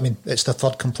on forever. I mean, it's the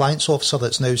third compliance officer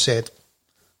that's now said,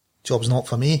 job's not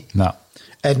for me. No.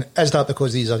 And is that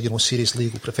because these are, you know, serious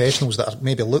legal professionals that have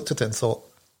maybe looked at it and thought,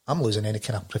 I'm losing any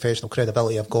kind of professional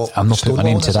credibility I've got? I'm not putting my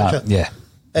name to that, yeah.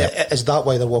 Is that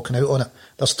why they're walking out on it?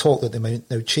 There's talk that they might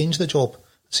now change the job.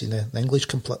 I've seen the English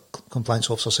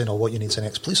compliance officer saying, what you need is an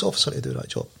ex-police officer to do that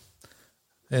job.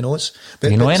 Who knows?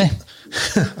 Do you know any?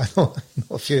 I know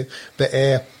a few. But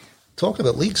talking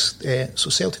about leagues, so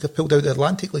Celtic have pulled out the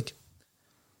Atlantic League.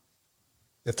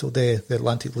 They've told the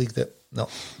Atlantic League that, no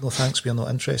thanks, we're not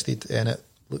interested, and it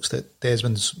looks that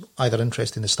Desmond's either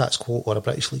interested in the status quo or a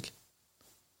British league.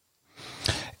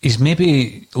 He's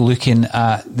maybe looking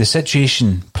at the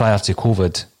situation prior to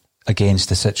COVID against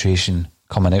the situation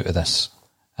coming out of this.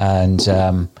 And,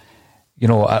 you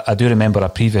know, I do remember a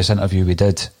previous interview we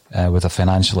did with a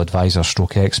financial advisor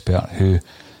stroke expert who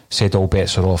said all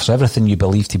bets are off. So everything you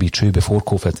believe to be true before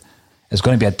COVID is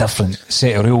going to be a different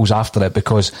set of rules after it,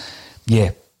 because,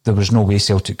 yeah, there was no way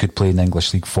Celtic could play in the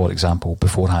English League, for example,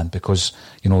 beforehand, because,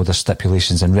 you know, there's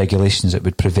stipulations and regulations that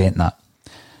would prevent that.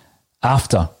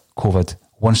 After COVID,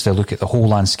 once they look at the whole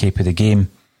landscape of the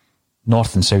game,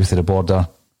 north and south of the border,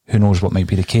 who knows what might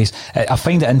be the case. I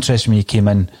find it interesting when you came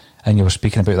in and you were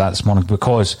speaking about that this morning,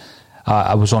 because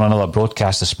I was on another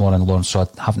broadcast this morning, Lawrence, so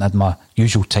I haven't had my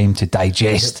usual time to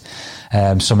digest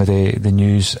some of the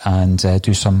news and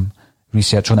do some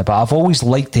research on it. But I've always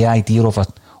liked the idea of it,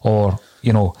 or,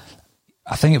 you know,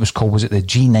 I think it was called, was it the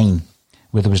G9,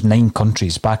 where there was 9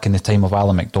 countries back in the time of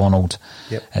Alan MacDonald,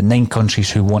 and 9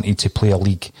 countries who wanted to play a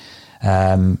league.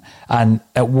 And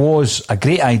it was a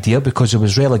great idea because there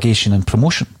was relegation and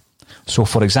promotion. So,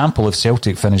 for example, if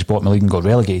Celtic finished bottom of the league and got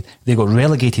relegated, they got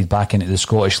relegated back into the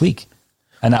Scottish League,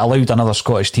 and it allowed another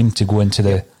Scottish team to go into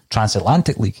the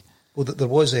Transatlantic League. Well, there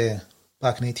was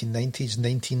back in the 1890s,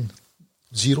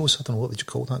 1900s, I don't know what would you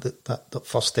call that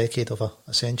first decade of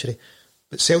a century.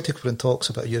 But Celtic were in talks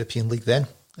about a European League then,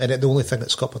 and the only thing that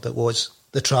scuppered it was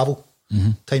the travel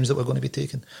times that were going to be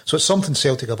taken. So it's something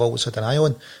Celtic have always had an eye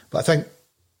on. But I think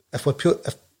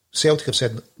if Celtic have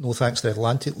said no thanks to the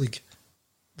Atlantic League,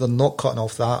 they're not cutting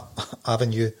off that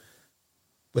avenue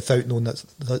without knowing that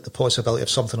the possibility of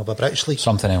something of a British league.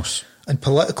 Something else. And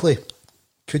politically,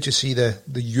 could you see the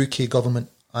UK government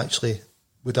actually,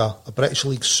 would a British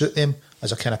league suit them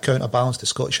as a kind of counterbalance to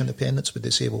Scottish independence? Would they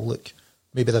say, well, look,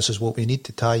 maybe this is what we need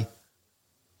to tie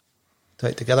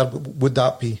it together? Would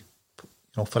that be,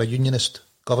 you know, for a unionist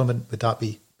government, would that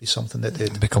be something that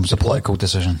it becomes a political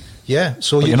decision? Yeah.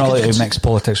 So you're not allowed to mix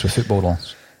politics with football,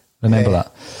 Lawrence. Remember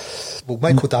that. Well,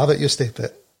 Michael Davitt used to,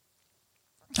 but...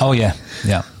 Oh, yeah.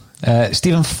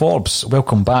 Stephen Forbes,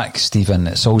 welcome back, Stephen.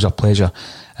 It's always a pleasure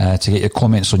to get your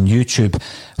comments on YouTube.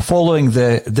 Following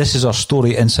the This Is Our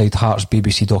Story Inside Hearts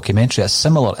BBC documentary, a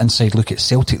similar inside look at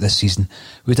Celtic this season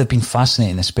would have been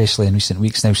fascinating, especially in recent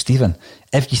weeks. Now, Stephen,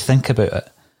 if you think about it,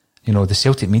 you know, the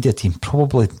Celtic media team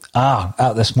probably are,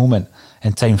 at this moment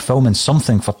in time, filming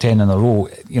something for 10 in a row.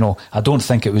 You know, I don't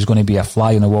think it was going to be a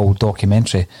fly-on-the-wall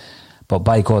documentary, but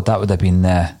by God, that would have been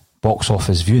box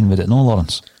office viewing, would it not,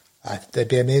 Lawrence? It'd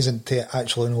be amazing to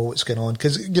actually know what's going on,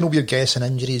 because, you know, we're guessing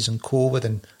injuries and COVID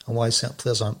and why certain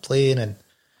players aren't playing, and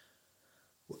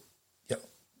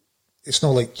it's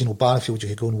not like, you know, Barfield, you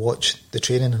could go and watch the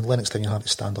training, and Lennox Town you have to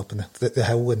stand up in the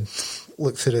hill and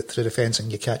look through the fence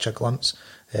and you catch a glimpse.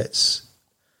 It's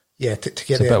to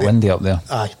get a bit windy up there.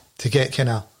 Aye, to get kind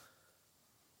of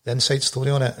the inside story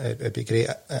on it, it'd be great.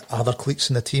 Other cliques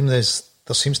in the team, there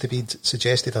seems to be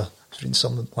suggested, I was reading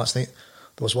something last night,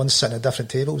 there was one sitting at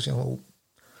different tables, you know,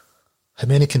 how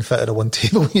many can fit at a one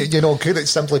table? You know, could it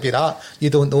simply be that? You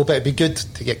don't know, but it'd be good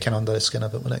to get kind of under the skin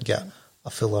of it, wouldn't it? Get a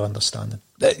fuller understanding.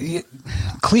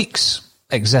 Cliques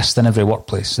exist in every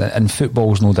workplace, and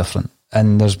football's no different.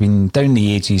 And there's been, down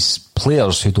the ages,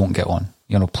 players who don't get on.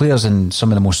 You know, players in some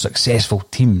of the most successful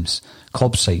teams,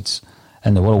 club sides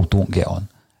in the world don't get on.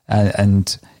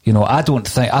 And you know, I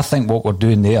think what we're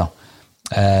doing there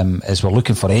is we're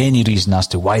looking for any reason as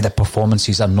to why the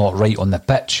performances are not right on the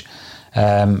pitch.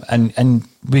 And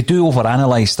we do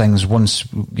overanalyse things once,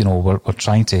 you know, we're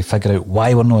trying to figure out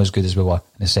why we're not as good as we were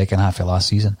in the second half of last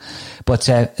season. But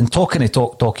in talking to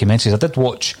documentaries, I did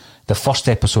watch the first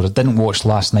episode. I didn't watch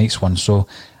last night's one, so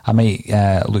I might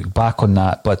look back on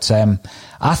that. But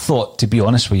I thought, to be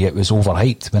honest with you, it was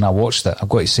overhyped when I watched it. I've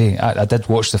got to say, I did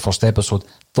watch the first episode,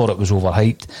 thought it was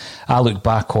overhyped. I look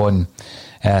back on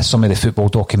some of the football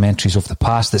documentaries of the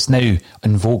past. It's now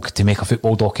in vogue to make a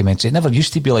football documentary. It never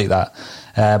used to be like that.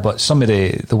 But some of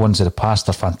the ones of the past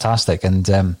are fantastic. And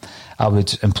I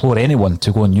would implore anyone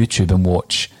to go on YouTube and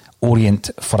watch Orient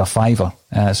for a $5.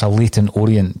 It's a Leighton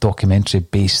Orient documentary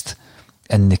based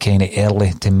in the kind of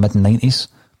early to mid-90s.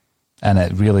 And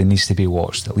it really needs to be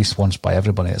watched at least once by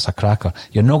everybody. It's a cracker.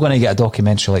 You're not going to get a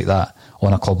documentary like that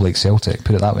on a club like Celtic,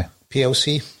 put it that way.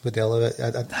 PLC, would they allow it?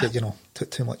 Took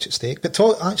too much at stake. But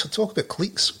talk about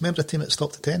cliques. Remember the team that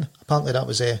stopped at 10? Apparently that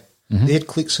was they had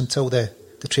cliques until the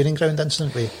training ground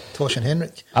incident with Tosh and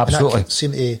Henrik. Absolutely. And that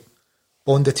seemed to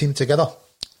bond the team together.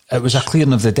 It was a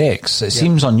clearing of the decks. It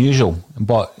seems unusual,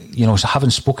 but having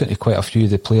spoken to quite a few of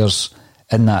the players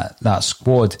in that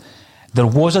squad, there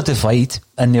was a divide,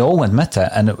 and they all admit it.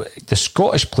 And the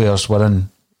Scottish players were in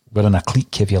a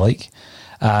clique, if you like,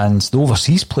 and the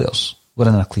overseas players were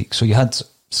in a clique. So you had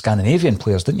Scandinavian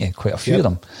players, didn't you? Quite a few of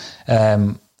them,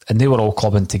 and they were all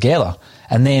clubbing together.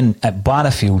 And then at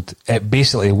Barrafield, it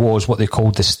basically was what they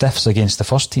called the stiffs against the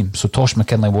first team. So Tosh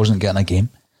McKinlay wasn't getting a game;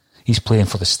 he's playing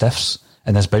for the stiffs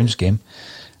in this bounce game.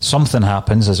 Something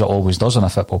happens, as it always does in a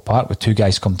football park, where two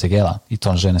guys come together. He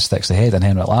turns around and sticks the head in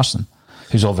Henrik Larsson,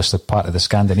 who's obviously part of the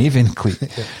Scandinavian clique.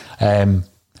 Don't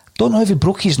know if he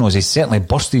broke his nose. He certainly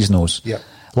burst his nose. Yeah.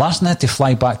 Larsson had to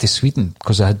fly back to Sweden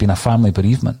because there had been a family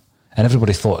bereavement, and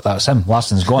everybody thought that's him.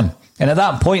 Larsson's gone. And at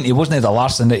that point, he wasn't the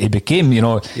Larsson that he became.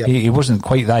 He wasn't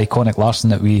quite the iconic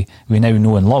Larsson that we now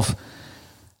know and love.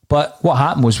 But what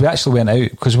happened was we actually went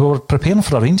out because we were preparing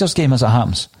for a Rangers game, as it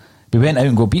happens. We went out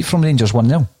and got beat from Rangers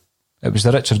 1-0. It was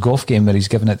the Richard Gough game where he's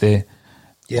given it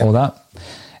all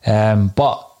that.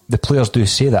 But the players do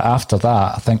say that after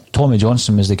that, I think Tommy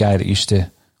Johnson was the guy that used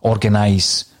to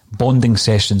organise bonding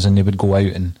sessions, and they would go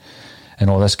out and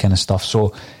all this kind of stuff.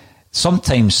 So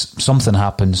sometimes something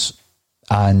happens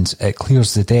and it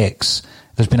clears the decks.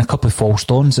 There's been a couple of false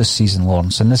dawns this season,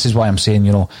 Lawrence, and this is why I'm saying,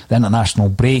 the international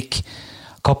break,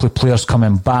 a couple of players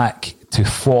coming back to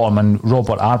form, and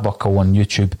Robert Arbuckle on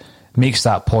YouTube makes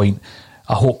that point.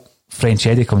 I hope French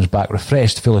Eddie comes back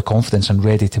refreshed, full of confidence and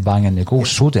ready to bang in the goal.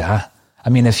 So do I. I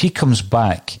mean, if he comes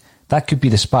back, that could be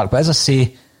the spark. But as I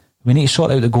say, we need to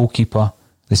sort out the goalkeeper,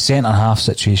 the centre-half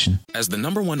situation. As the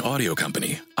 #1 audio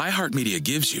company, iHeartMedia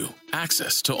gives you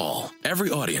access to all. Every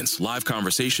audience, live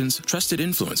conversations, trusted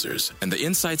influencers, and the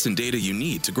insights and data you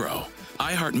need to grow.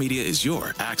 iHeartMedia is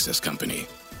your access company.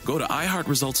 Go to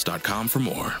iHeartResults.com for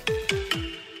more.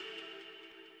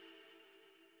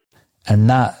 And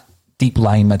that deep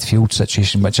line midfield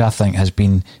situation, which I think has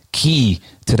been key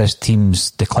to this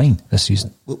team's decline this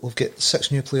season. We've got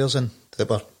 6 new players in that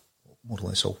were more or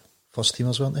less all first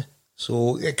teamers, weren't they?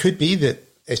 So it could be that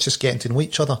it's just getting to know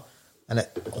each other, and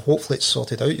hopefully it's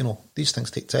sorted out. These things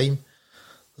take time.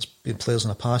 There's been players in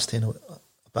the past taking a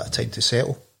bit of time to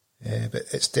settle, but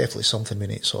it's definitely something we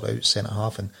need to sort out. Centre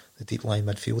half and the deep line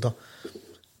midfielder.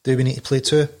 Do we need to play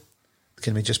 2?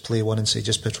 Can we just play one and say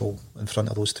just patrol in front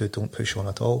of those 2? Don't push on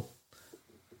at all.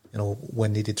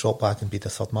 When needed, drop back and be the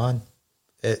third man.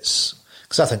 It's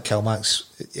because I think Kilmax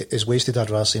is wasted. I'd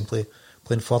rather see him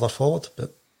playing further forward,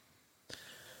 but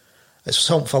it's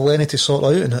something for Lenny to sort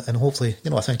out, and hopefully,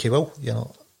 I think he will.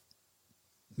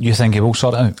 You think he will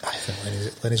sort it out? I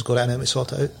think Lenny's got it in him to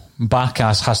sort it out.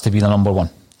 Barkas has to be the #1.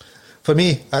 For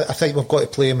me, I think we've got to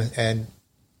play him, and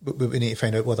we need to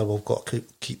find out whether we've got to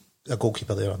keep a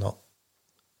goalkeeper there or not.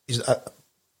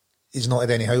 He's not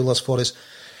had any howlers for us.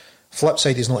 Flip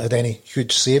side, he's not had any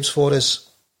huge saves for us.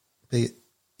 But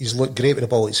he's looked great with the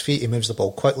ball at his feet. He moves the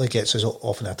ball quickly, gets us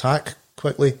off an attack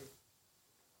quickly.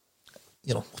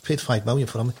 We've paid $5 million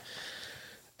for him.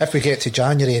 If we get to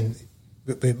January, and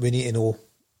we need to know,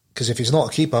 because if he's not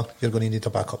a keeper, you're going to need to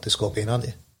back up to Scott Bain, aren't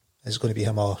you? It's going to be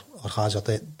him or Hazard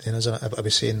then, isn't it? I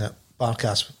was saying that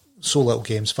Barkas, so little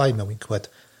games, £5 million.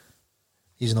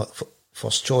 He's not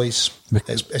first choice.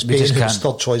 It's Bain who was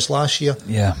third choice last year.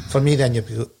 Yeah. For me, then you'd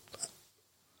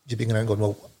be going around going,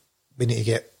 well, we need to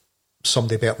get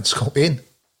somebody better than Scott Bain.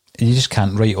 You just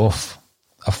can't write off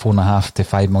a £4.5 to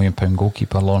 £5 million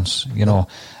goalkeeper, Lawrence.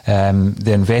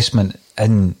 The investment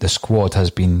in the squad has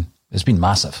been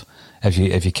massive. If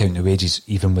you count the wages,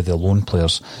 even with the loan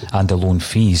players and the loan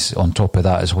fees on top of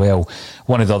that as well.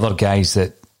 One of the other guys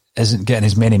that isn't getting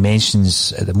as many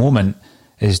mentions at the moment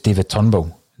is David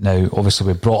Turnbull. Now, obviously,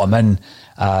 we brought him in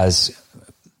as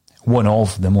one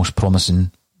of the most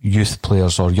promising youth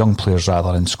players, or young players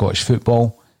rather, in Scottish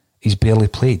football. He's barely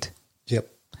played. Yep.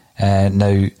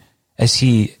 Now, Is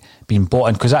he being bought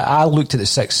in? Because I looked at the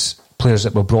 6 players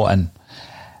that were brought in,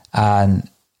 and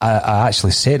I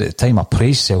actually said at the time, I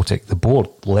praised Celtic, the board,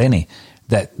 Lenny,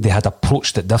 that they had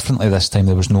approached it differently this time.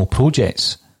 There was no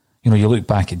projects. You know, you look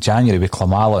back at January with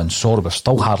Klimala and Soro, we've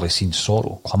still hardly seen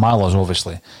Soro. Klimala's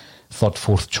obviously third,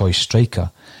 fourth choice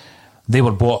striker. They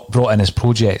were brought in as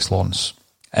projects, Lawrence.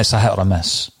 It's a hit or a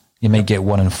miss. You might get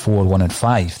 1 in 4, 1 in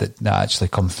 5 that actually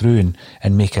come through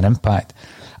and make an impact.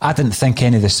 I didn't think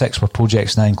any of the 6 were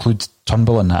projects, and I include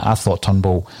Turnbull in that. I thought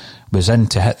Turnbull was in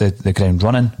to hit the ground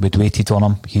running. We'd waited on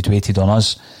him, he'd waited on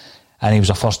us, and he was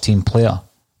a first team player.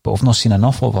 But we've not seen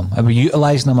enough of him. Are we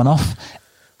utilising him enough?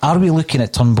 Are we looking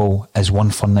at Turnbull as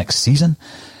one for next season?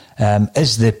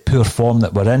 Is the poor form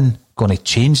that we're in going to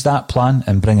change that plan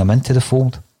and bring him into the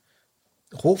fold?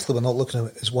 Hopefully we're not looking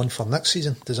at it as one for next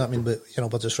season. Does that mean we're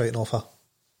just writing off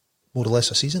more or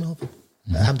less a season of him?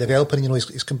 Mm-hmm. Him developing,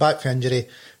 he's come back from injury.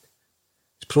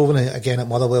 He's proven it again at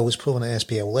Motherwell. He's proven at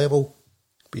SPL level.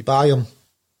 We buy him,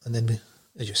 and then,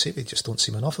 as you say, we just don't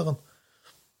see enough of him.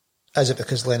 Is it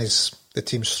because the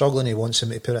team's struggling, he wants him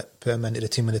to put him into the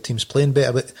team when the team's playing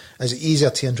better? But is it easier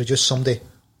to introduce somebody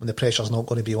when the pressure's not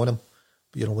going to be on him?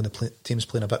 When the team's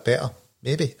playing a bit better?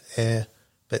 Maybe.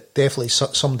 But definitely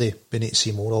somebody we need to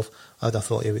see more of. I'd have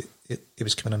thought he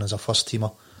was coming in as a first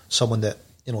teamer. Someone that,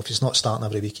 if he's not starting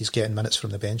every week, he's getting minutes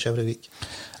from the bench every week.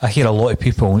 I hear a lot of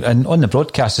people, and on the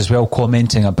broadcast as well,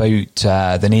 commenting about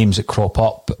the names that crop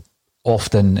up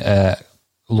often.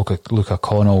 Luca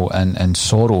Connell and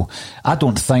Soro. I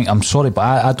don't think, I'm sorry,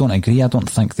 but I don't agree. I don't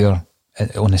think they're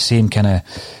on the same kind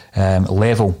of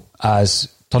level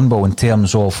as Turnbull in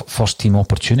terms of first team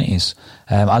opportunities.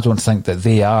 I don't think that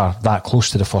they are that close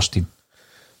to the first team.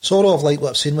 Soro, I've liked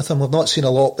what I've seen with him. We've not seen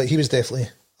a lot, but he was definitely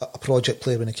a project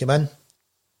player when he came in.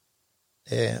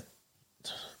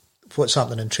 What's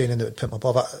happening in training that would put him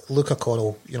above it? Luca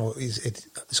Connell,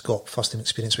 he's got first team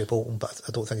experience with Bolton, but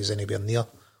I don't think he's anywhere near.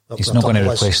 He's not going to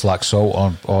replace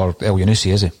Laxalt or El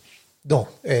Yunusi, is he? No,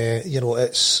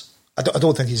 I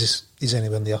don't think he's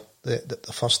anywhere near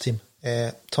the first team.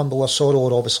 Turnbull or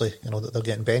Soro are obviously, they're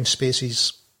getting bench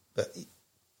spaces, but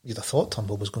you'd have thought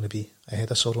Turnbull was going to be ahead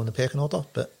of Soro in the pecking order,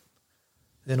 but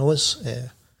who knows?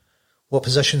 What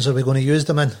positions are we going to use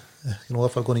them in? If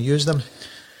we're going to use them,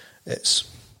 it's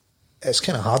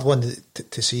kind of hard one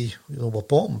to see. We're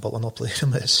bottom, but we're not playing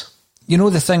them.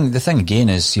 The thing again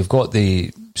is you've got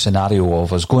the scenario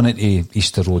of us going into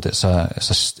Easter Road. It's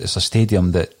a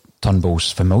stadium that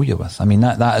Turnbull's familiar with. I mean,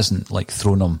 that isn't like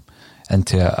throwing him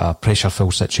into a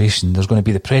pressure-filled situation. There's going to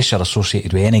be the pressure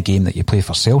associated with any game that you play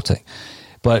for Celtic.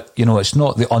 But, it's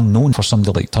not the unknown for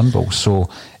somebody like Turnbull. So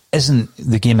isn't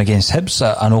the game against Hibs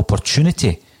an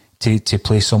opportunity to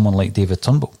play someone like David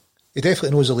Turnbull? He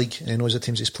definitely knows the league and he knows the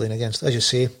teams he's playing against. As you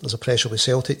say, there's a pressure with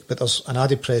Celtic, but there's an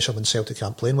added pressure when Celtic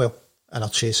aren't playing well and are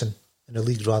chasing in the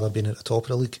league rather than being at the top of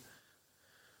the league.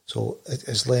 So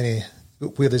is Lenny,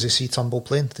 where does he see Turnbull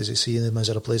playing? Does he see him as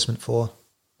a replacement for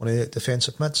one of the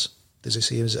defensive mids? Does he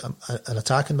see him as an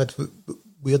attacking mid?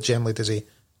 Where generally does he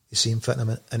see him fitting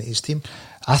him into his team?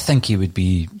 I think he would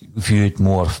be viewed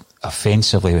more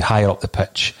offensively, higher up the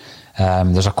pitch.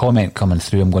 There's a comment coming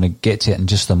through. I'm going to get to it in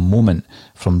just a moment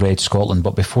from Red Scotland,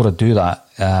 but before I do that,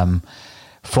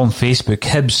 from Facebook,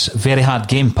 Hibs, very hard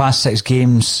game, past 6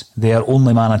 games, their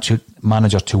only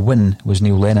manager to win was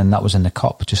Neil Lennon. That was in the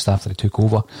Cup just after he took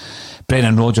over.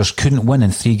 Brendan Rodgers couldn't win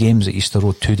in 3 games at Easter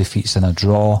Road, 2 defeats and a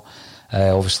draw.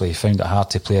 Obviously he found it hard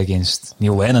to play against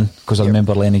Neil Lennon, because I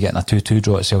remember Lenny getting a 2-2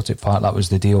 draw at Celtic Park. That was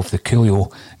the day of the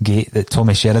Coolio gate that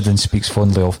Tommy Sheridan speaks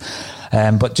fondly of.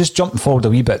 But just jumping forward a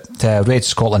wee bit, Red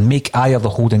Scotland, make Ayer the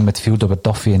holding midfielder with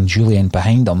Duffy and Julian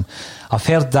behind him. I've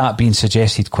heard that being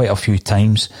suggested quite a few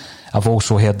times. I've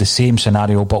also heard the same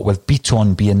scenario, but with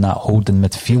Beaton being that holding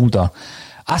midfielder.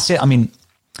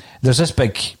 There's this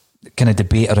big kind of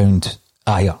debate around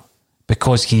Ayer,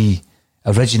 because he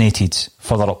originated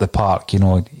further up the park.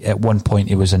 At one point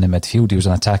he was in the midfield, he was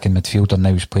an attacking midfielder,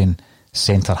 now he's playing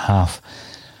centre half.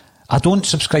 I don't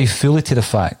subscribe fully to the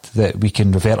fact that we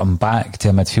can revert him back to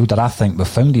a midfielder. I think we've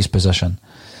found his position.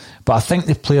 But I think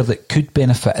the player that could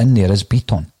benefit in there is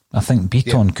Beaton. I think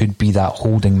Beaton could be that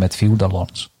holding midfielder,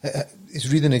 Lawrence.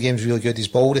 His reading the game's really good. His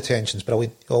ball retention's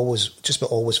brilliant. He always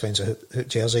finds a hook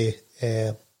jersey.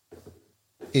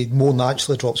 He more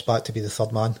naturally drops back to be the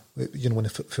third man. When the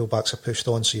full-backs are pushed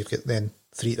on, so you've got then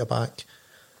 3 at the back.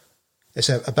 It's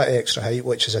a bit of extra height,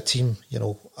 which is a team,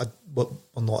 we're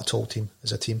not a tall team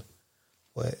as a team.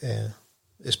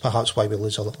 It's perhaps why we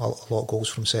lose a lot of goals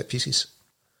from set pieces.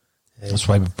 That's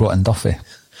why we've brought in Duffy.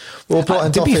 Well,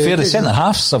 to be fair, the centre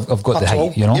halves have got the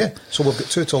height, Yeah, so we've got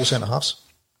 2 tall centre halves.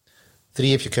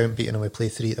 3 if you count beating him. We play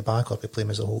 3 at the back, or we play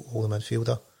him as a holding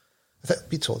midfielder. I think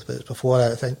we talked about this before.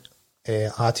 I think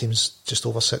our team's just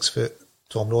over 6 foot.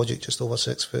 Tom Rogic just over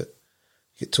 6 foot.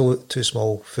 You get two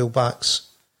small full-backs,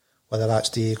 whether that's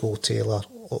Diego, Taylor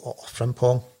or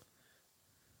Frimpong.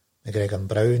 McGregor and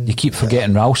Brown. You keep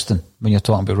forgetting Ralston when you're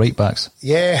talking about right-backs.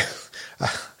 Yeah.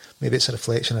 Maybe it's a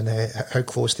reflection on how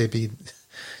close they'd be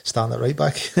starting at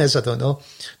right-back is, I don't know.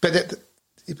 But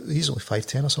he's only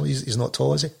 5'10" or something. He's not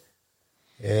tall, is he?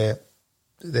 Then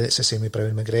it's the same with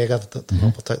Brown and McGregor. They're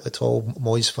not particularly tall.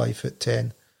 Moyes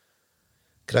 5'10".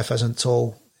 Griff isn't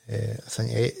tall. I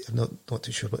think 8. I'm not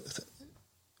too sure. But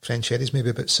French Cherry's maybe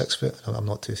about 6 foot. I'm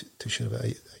not too sure about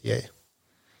it yet.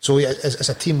 So yeah, as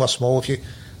a team, we're small.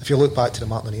 If you look back to the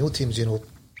Martin O'Neill teams, you know,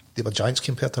 they were giants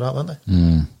compared to that, weren't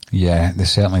they? Yeah, they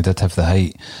certainly did have the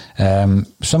height.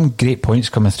 Some great points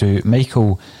coming through.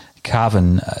 Michael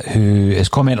Cavan, who is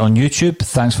commenting on YouTube.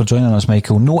 Thanks for joining us,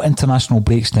 Michael. No international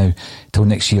breaks now till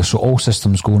next year, so all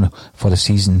systems going for the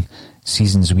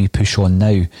seasons we push on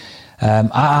now.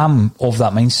 I am of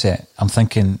that mindset. I'm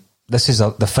thinking this is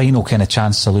the final kind of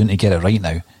chance saloon to get it right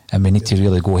now, and we need to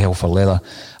really go hell for leather.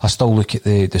 I still look at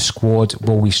the squad.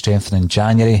 Will we strengthen in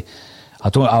January?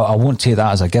 I won't take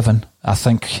that as a given. I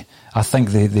think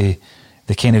the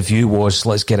kind of view was,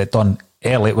 let's get it done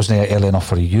early. It wasn't early enough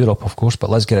for Europe, of course, but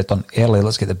let's get it done early.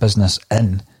 Let's get the business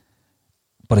in.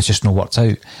 But it's just not worked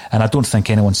out. And I don't think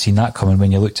anyone's seen that coming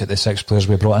when you looked at the 6 players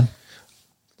we brought in.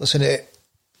 Listen,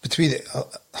 between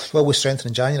will we strengthen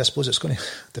in January? I suppose it's going to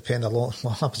depend a lot on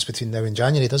what happens between now and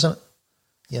January, doesn't it?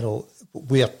 You know,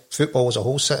 where football as a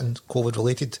whole sitting, COVID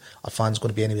related, are fans going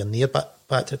to be anywhere near back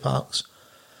to the parks?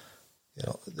 You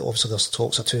know, obviously there's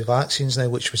talks of 2 vaccines now,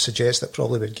 which would suggest that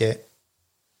probably would get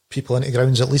people into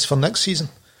grounds at least for next season.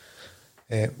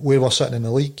 Where we're sitting in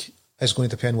the league is going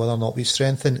to depend whether or not we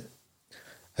strengthen.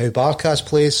 How Barkas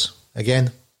plays,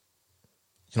 again,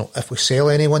 you know, if we sell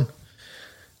anyone,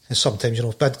 and sometimes, you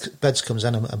know, if bids comes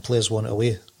in and players want it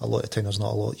away, a lot of the time there's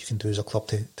not a lot you can do as a club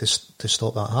to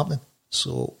stop that happening.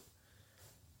 So,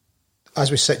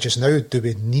 as we sit just now, do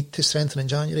we need to strengthen in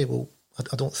January? Well,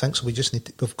 I don't think so. We just need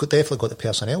to, we've definitely got the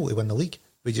personnel to win the league.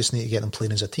 We just need to get them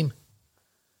playing as a team.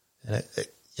 And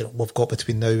you know, we've got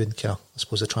between now and kind of, I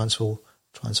suppose, the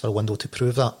transfer window to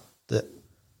prove that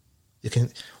you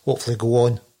can hopefully go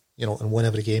on, you know, and win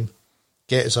every game,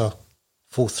 get us a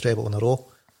 4th treble in a row,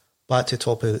 back to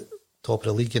top of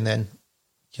the league, and then,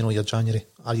 you know, your January.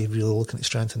 Are you really looking at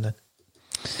strengthening then?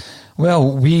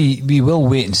 Well, we will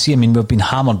wait and see. I mean, we've been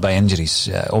hammered by injuries.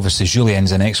 Obviously,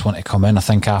 Julien's the next one to come in. I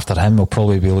think after him, we'll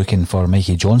probably be looking for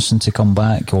Mikey Johnson to come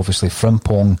back. Obviously,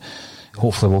 Frimpong,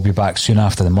 hopefully, will be back soon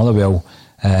after the Motherwell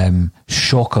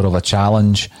shocker of a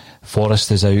challenge. Forrest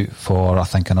is out for, I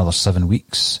think, another 7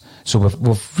 weeks. So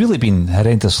we've really been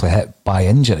horrendously hit by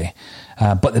injury.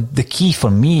 But the key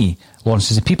for me, Lawrence,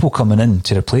 is the people coming in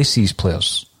to replace these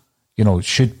players, you know,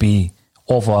 should be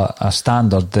of a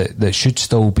standard that should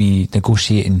still be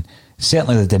negotiating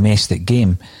certainly the domestic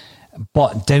game,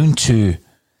 but down to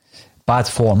bad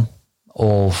form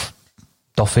of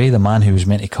Duffy, the man who was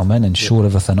meant to come in and shore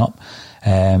everything up,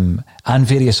 and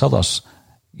various others,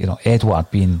 you know,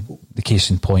 Edward being the case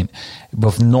in point.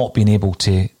 We've not been able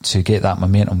to get that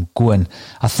momentum going.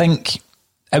 I think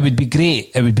it would be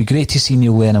great to see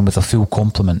Neil Lennon with a full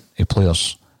complement of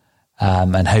players.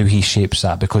 And how he shapes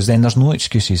that, because then there's no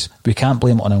excuses. We can't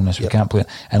blame it on illness. We can't blame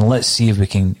it. And let's see if we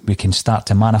can start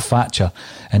to manufacture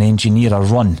and engineer a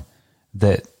run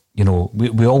that, you know,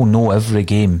 we all know every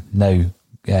game now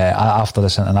after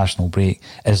this international break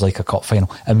is like a cup final,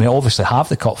 and we obviously have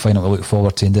the cup final to look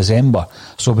forward to in December.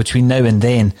 So between now and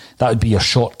then, that would be your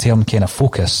short term kind of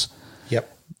focus.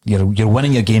 Yep. You're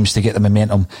winning your games to get the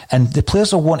momentum, and the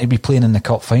players will want to be playing in the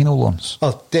cup final ones.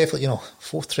 Oh, definitely. You know,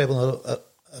 4th treble in a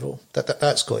row.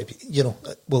 That's got to be, you know,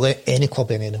 will any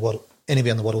club anywhere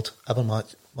in the world ever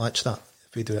match that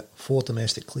if we do it? 4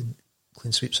 domestic clean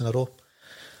sweeps in a row.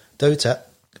 Doubt it.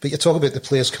 But you talk about the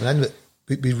players coming in,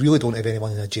 but we really don't have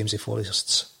anyone in a Jamesy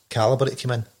Forrest's calibre to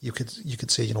come in. You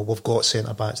could say, you know, we've got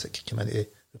centre backs that could come in to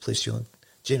replace Julian.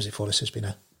 Jamesy Forrest has been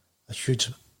a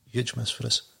huge miss for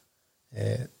us.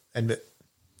 And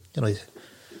you know,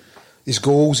 his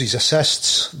goals, his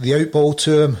assists, the outball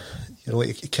to him. You know,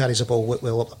 he carries the ball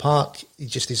well up the park.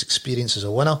 His experience as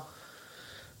a winner.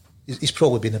 He's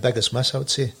probably been the biggest miss, I would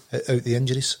say, out the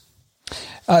injuries.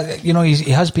 You know, he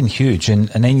has been huge, and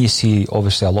then you see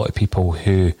obviously a lot of people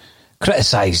who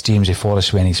criticise Jamesy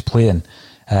Forrest when he's playing,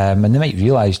 and they might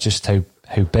realise just how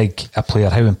big a player,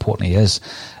 how important he is.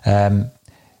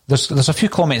 There's a few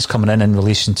comments coming in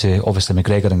relation to obviously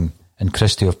McGregor and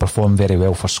Christie, who have performed very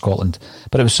well for Scotland,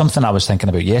 but it was something I was thinking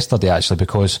about yesterday actually,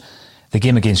 because the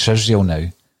game against Israel now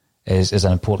is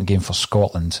an important game for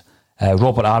Scotland.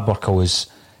 Robert Arbuckle is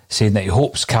saying that he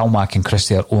hopes Kalmack and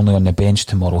Christie are only on the bench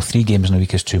tomorrow. 3 games in a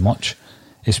week is too much,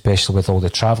 especially with all the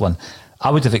travelling. I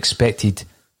would have expected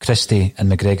Christie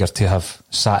and McGregor to have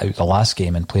sat out the last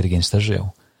game and played against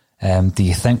Israel. Do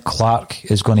you think Clark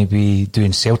is going to be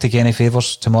doing Celtic any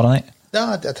favours tomorrow night?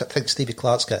 No, I think Stevie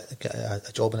Clark's got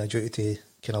a job and a duty to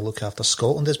kind of look after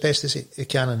Scotland as best as he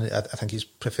can, and I think he's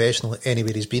professional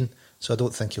anywhere he's been, so I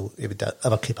don't think he would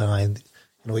ever keep an eye on,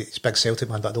 he's a big Celtic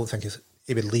man, but I don't think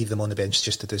he would leave them on the bench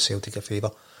just to do Celtic a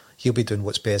favour. He'll be doing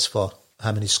what's best for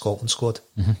him and his Scotland squad.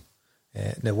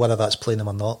 Now, whether that's playing them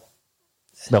or not,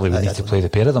 well, he would need to play the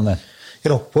pair of them then.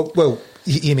 Well,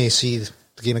 he may see the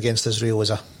game against Israel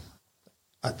as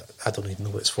I don't even know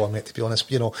what it's format, to be honest.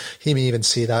 He may even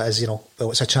see that as,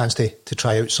 well, it's a chance to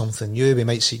try out something new. We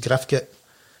might see Griff get,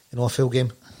 a full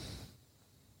game.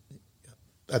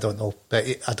 I don't know, but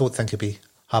I don't think he'll be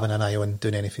having an eye on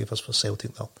doing any favours for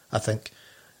Celtic, though. I think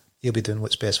he'll be doing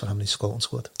what's best for him in his Scotland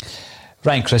squad.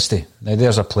 Ryan Christie. Now,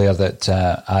 there's a player that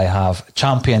I have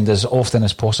championed as often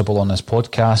as possible on this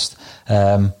podcast.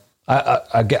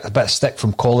 I get a bit of stick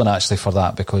from Colin, actually, for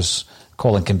that, because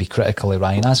Colin can be critical of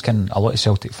Ryan, as can a lot of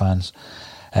Celtic fans.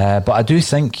 But I do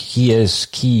think he is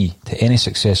key to any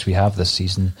success we have this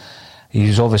season.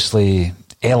 He's obviously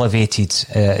elevated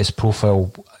his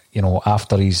profile,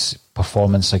 after his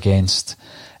performance against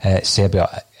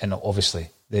Serbia. And obviously,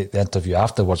 the interview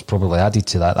afterwards probably added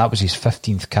to that. That was his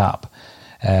 15th cap.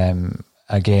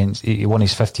 He won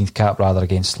his 15th cap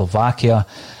against Slovakia.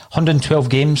 112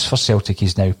 games for Celtic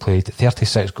he's now played,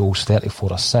 36 goals,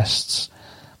 34 assists.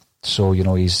 So,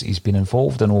 he's been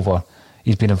involved in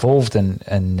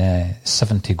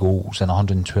 70 goals in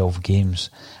 112 games.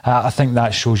 I think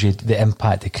that shows you the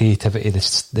impact, the creativity, the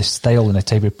style and the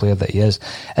type of player that he is.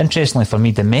 Interestingly for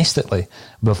me, domestically,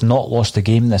 we've not lost a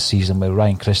game this season with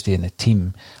Ryan Christie and the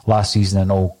team. Last season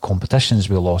in all competitions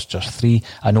we lost just 3.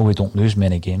 I know we don't lose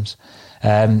many games.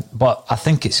 But I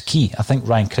think it's key. I think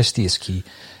Ryan Christie is key.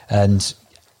 And,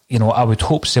 I would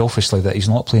hope selfishly that he's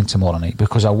not playing tomorrow night,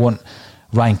 because I want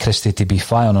Ryan Christie to be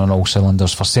firing on all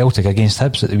cylinders for Celtic against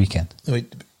Hibs at the weekend.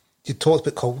 You talked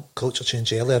about culture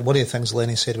change earlier. One of the things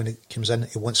Lenny said when he comes in,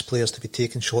 he wants players to be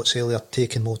taking shots earlier,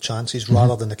 taking more chances,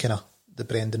 rather than the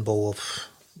Brendan ball of,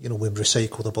 we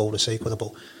recycle the ball.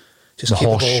 Just the keep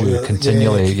horseshoe the ball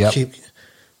continually.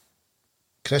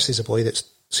 Christie's a boy that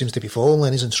seems to be following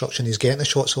Lenny's instruction. He's getting the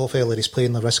shots off earlier. He's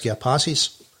playing the riskier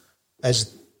passes.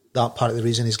 Is that part of the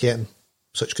reason he's getting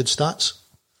such good stats?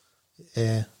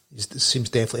 He seems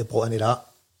definitely bought into that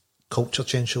culture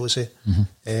change, shall we say.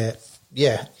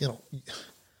 You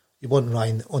want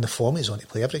Ryan on the form he's on to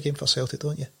play every game for Celtic,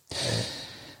 don't you?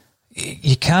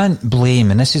 You can't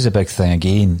blame, and this is a big thing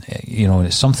again,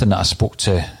 it's something that I spoke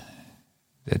to,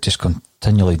 just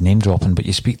continually name dropping, but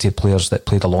you speak to players that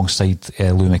played alongside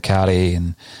Lou Macari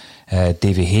and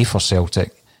Davy Hay for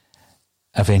Celtic.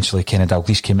 Eventually Kenny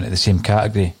Dalglish came into the same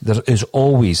category. There is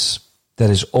always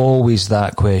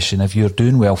that question: if you're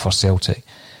doing well for Celtic,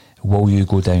 will you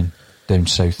go down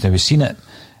south? Now, we've seen it,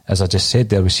 as I just said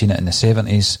there, we've seen it in the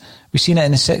 70s, we've seen it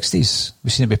in the 60s,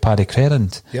 we've seen it with Paddy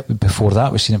Crerand. Before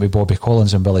that, we've seen it with Bobby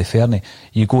Collins and Billy Fernie.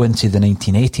 You go into the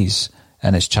 1980s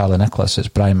and it's Charlie Nicholas, it's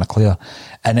Brian McClare,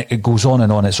 and it goes on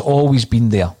and on. It's always been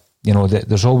there.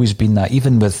 There's always been that.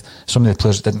 Even with some of the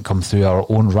players that didn't come through our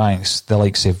own ranks, the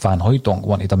likes of Van Hooijdonk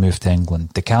wanted a move to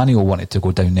England, Di Canio wanted to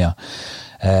go down there,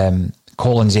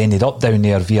 Collins ended up down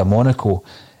there via Monaco.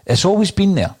 It's always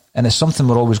been there, and it's something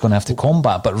we're always going to have to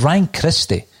combat. But Ryan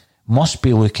Christie must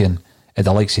be looking at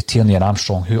the likes of Tierney and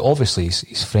Armstrong, who obviously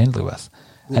he's friendly with,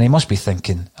 and he must be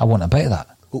thinking, I want a bit of that.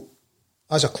 Well,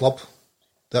 as a club,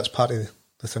 that's part of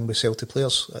the thing with Celtic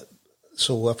players.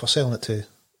 So if we're selling it to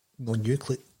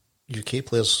UK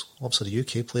players, obviously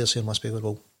the UK players here must be going,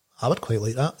 well, I would quite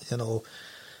like that.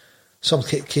 Some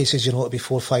cases, it'd be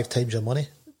 4 or 5 times your money.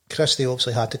 Christie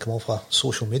obviously had to come off of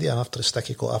social media after the stick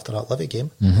he got after that Livy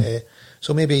game.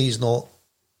 So maybe he's not,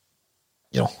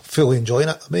 fully enjoying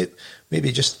it. Maybe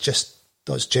he just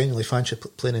does genuinely fancy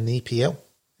playing in the EPL.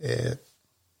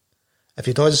 If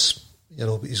he does,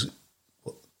 he's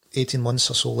 18 months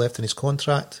or so left in his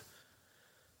contract.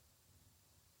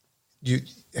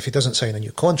 If he doesn't sign a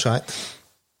new contract,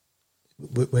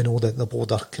 we know that the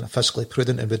board are kind of fiscally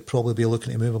prudent and would probably be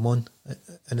looking to move him on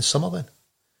in the summer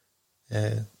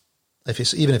then.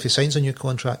 Even if he signs a new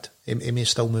contract, he may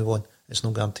still move on. It's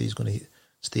no guarantee he's going to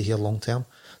stay here long term.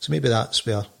 So maybe that's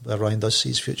where Ryan does see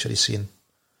his future. He's seeing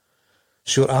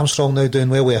Stuart Armstrong now doing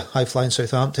well with high-flying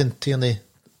Southampton, Tierney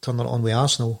turning it on with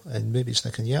Arsenal, and maybe he's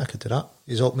thinking, I could do that.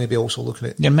 He's maybe also looking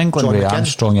at you're mingling John with McGinn.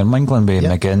 Armstrong, you're mingling with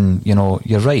McGinn,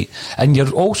 you're right. And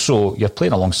you're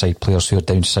playing alongside players who are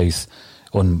down south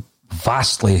on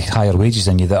vastly higher wages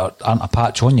than you that aren't a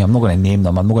patch on you. I'm not going to name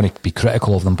them, I'm not going to be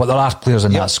critical of them, but there are players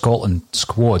in that Scotland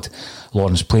squad,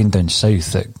 Lawrence, playing down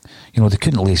south that, they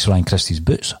couldn't lace Ryan Christie's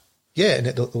boots. Yeah, and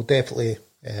they'll definitely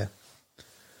be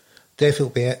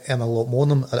in a lot more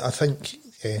than them. I think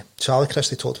Charlie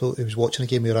Christie talked about he was watching a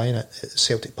game with Ryan at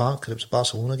Celtic Park, because it was a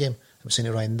Barcelona game. I was saying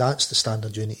to Ryan, that's the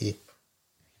standard you need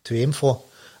to aim for.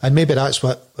 And maybe that's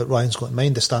what Ryan's got in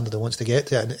mind, the standard he wants to get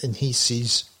to, and he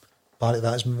sees part of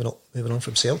that as moving on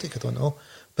from Celtic. I don't know.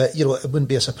 But, it wouldn't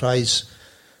be a surprise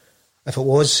if it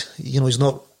was. He's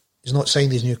not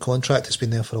signed his new contract. It's been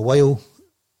there for a while.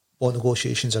 What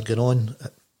negotiations are going on.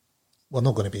 We're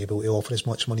not going to be able to offer as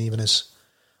much money even as,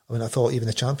 I thought even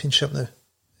the Championship now.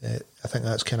 I think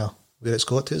that's kind of where it's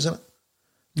got to, isn't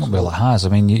it? Well, it has.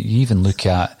 You even look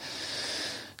at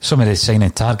some of the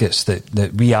signing targets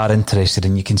that we are interested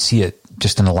in. You can see it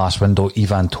just in the last window.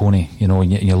 Ivan Toney,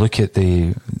 and you look at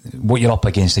what you're up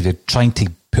against if you're trying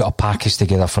to put a package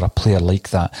together for a player like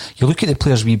that. You look at the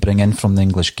players we bring in from the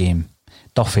English game.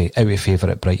 Duffy out of favour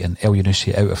at Brighton, El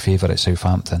Yunusi out of favour at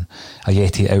Southampton,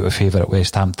 Ayeti out of favour at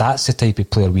West Ham. That's the type of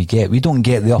player we get. We don't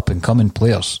get the up and coming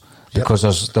players because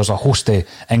there's a host of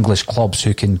English clubs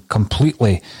who can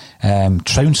completely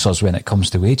trounce us when it comes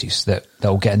to wages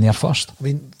that'll get in there first.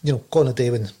 Gone a day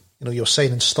when you're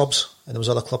signing Stubbs and there was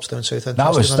other clubs down south.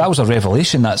 That was a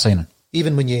revelation, that signing.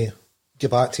 Even when you go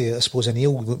back to, I suppose,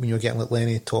 O'Neill, when you were getting like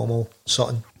Lenny, Tomo,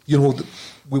 Sutton,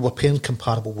 we were paying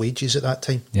comparable wages at that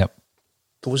time. Yep.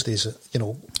 Those days,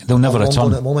 they'll never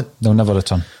return. At the moment. They'll never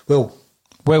return. Well,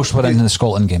 Welsh were in the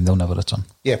Scotland game. They'll never return.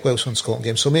 Yeah, Welsh were in the Scotland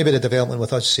game. So maybe the development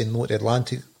with us saying no to the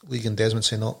Atlantic League and Desmond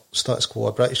saying no, status quo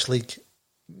or British League,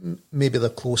 maybe they're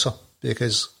closer,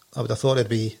 because I would have thought it'd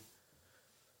be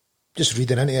just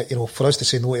reading into it. For us to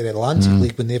say no to the Atlantic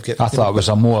League when they've got. I thought it was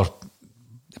a more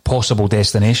possible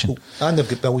destination. And they've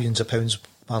got billions of pounds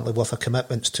apparently worth of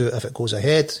commitments to it if it goes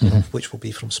ahead, which will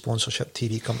be from sponsorship,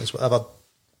 TV companies, whatever.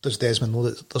 Does Desmond know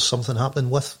that there's something happening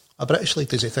with a British league?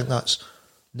 Does he think that's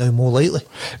now more likely?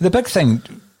 The big thing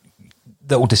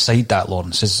that will decide that,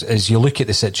 Lawrence, is you look at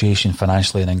the situation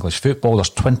financially in English football.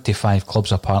 There's 25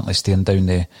 clubs apparently staring down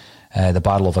the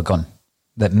barrel of a gun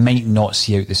that might not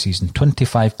see out the season.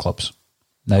 25 clubs.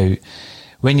 Now,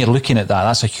 when you're looking at that,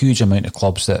 that's a huge amount of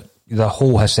clubs that the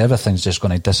whole history, everything's just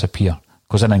going to disappear.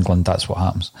 Because in England, that's what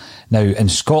happens. Now, in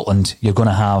Scotland, you're going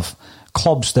to have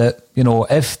clubs that,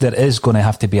 if there is going to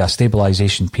have to be a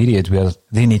stabilisation period where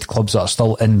they need clubs that are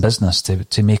still in business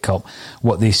to make up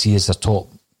what they see as their top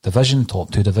division,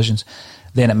 top two divisions,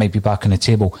 then it might be back on the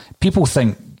table. People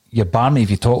think you're barney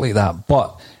if you talk like that,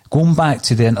 but going back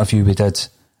to the interview we did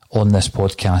on this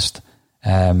podcast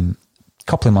a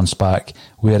couple of months back,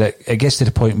 where it gets to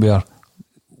the point where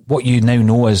what you now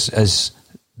know is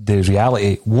the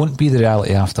reality won't be the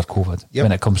reality after COVID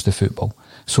when it comes to football.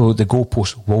 So the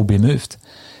goalposts will be moved.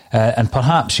 And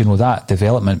perhaps, that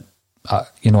development, I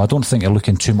don't think you're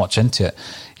looking too much into it,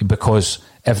 because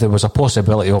if there was a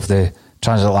possibility of the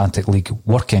Transatlantic League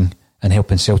working and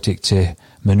helping Celtic to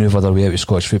manoeuvre their way out of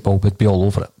Scottish football, we'd be all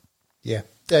over it. Yeah.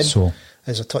 And so,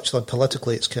 as I touched on,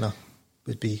 politically, it's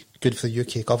would be good for the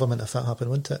UK government if that happened,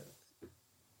 wouldn't it?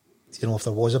 If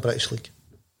there was a British league,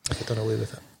 if they done away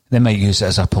with it. They might use it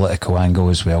as a political angle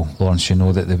as well, Lawrence.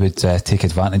 That they would take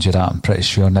advantage of that, I'm pretty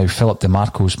sure. Now, Philip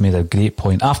DeMarco's made a great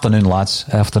point. Afternoon, lads.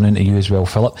 Afternoon to you as well,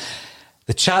 Philip.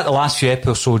 The chat the last few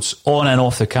episodes, on and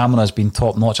off the camera, has been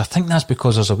top notch. I think that's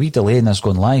because there's a wee delay in this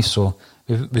going live, so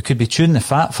we could be chewing the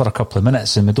fat for a couple of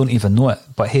minutes and we don't even know it.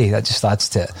 But hey, that just adds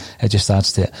to it. It just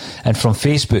adds to it. And from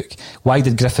Facebook, why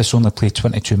did Griffiths only play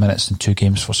 22 minutes in 2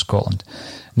 games for Scotland?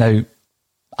 Now,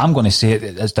 I'm going to say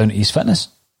it's down to his fitness.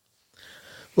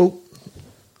 Well,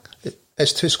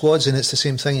 it's 2 squads and it's the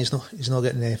same thing. He's not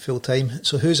getting full time.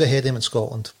 So who's ahead of him in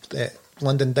Scotland?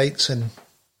 Lyndon Dykes and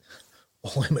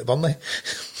Ollie McBurney.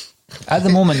 At the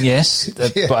moment, yes.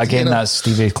 But again, that's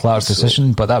Stevie Clarke's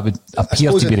decision. But that would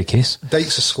appear to be the case.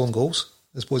 Dykes is scoring goals.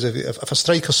 I suppose if a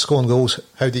striker's scoring goals,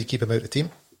 how do you keep him out of the team?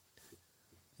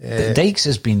 Dykes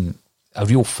has been a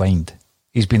real find.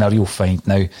 He's been a real find.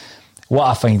 Now, what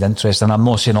I find interesting, I'm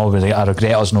not saying, I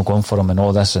regret us not going for him and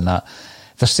all this and that.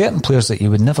 There's certain players that you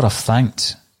would never have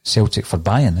thanked Celtic for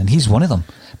buying, and he's one of them.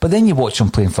 But then you watch him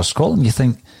playing for Scotland, you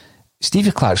think,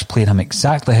 Stevie Clarke's playing him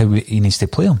exactly how he needs to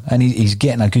play him, and he's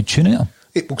getting a good tune out of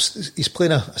him. He's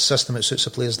playing a system that suits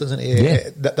the players, doesn't he? Yeah.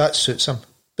 That suits him.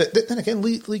 But then again,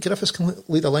 Lee Griffiths can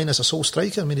lead a line as a sole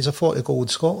striker. I mean, he's a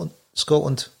 40-goal in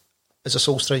Scotland as a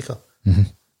sole striker. Mm-hmm.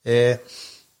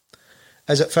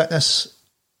 Is it fitness?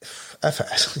 If it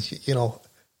is,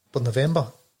 for November,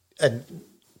 and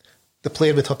the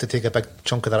player would have to take a big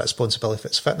chunk of that responsibility if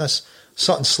it's fitness.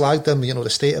 Sutton slagged him, the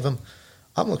state of him.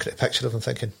 I'm looking at a picture of him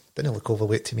thinking, didn't look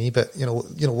overweight to me, but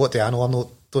what do I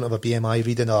know? Don't have a BMI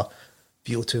reading or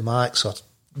VO2 max or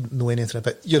know anything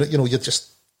about.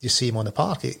 You see him on the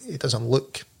park. He doesn't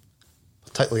look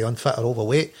particularly unfit or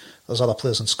overweight. There's other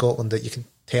players in Scotland that you can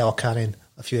tell are carrying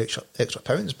a few extra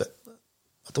pounds, but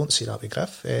I don't see that with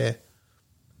Griff.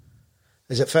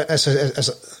 Is it fitness? Is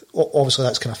it, obviously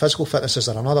that's kind of physical fitness. Is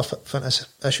there another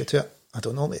fitness issue to it? I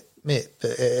don't know, mate.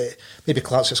 But maybe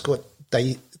Clark's just got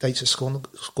Dykes is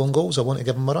scoring goals. I want to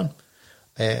give him a run.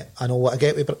 I know what I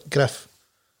get with Griff.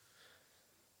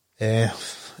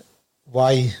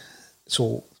 Why?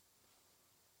 So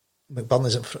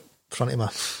McBurney's in front of him.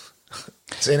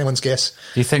 It's anyone's guess.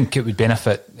 Do you think it would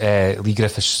benefit Lee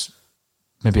Griffiths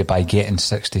maybe by getting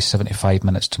 60, 75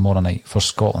 minutes tomorrow night for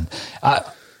Scotland?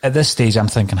 At this stage, I'm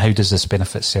thinking, how does this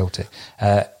benefit Celtic?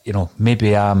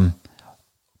 Maybe I'm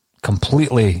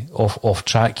completely off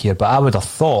track here, but I would have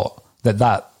thought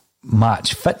that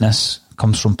match fitness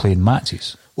comes from playing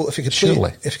matches. Well, if you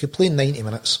could play 90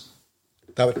 minutes,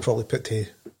 that would probably put to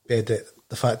bed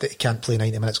the fact that he can't play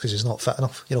 90 minutes because he's not fit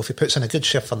enough. If he puts in a good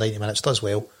shift for 90 minutes, does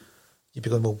well, you'd be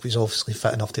going, well, he's obviously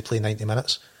fit enough to play 90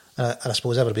 minutes. And I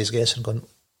suppose everybody's guessing, going,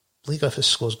 Lee Griffiths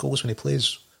scores goals when he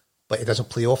plays, but he doesn't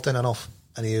play often enough,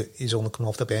 and he's only coming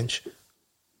off the bench.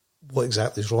 What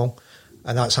exactly is wrong?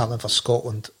 And that's happening for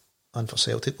Scotland and for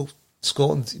Celtic. Well,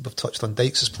 Scotland, we've touched on,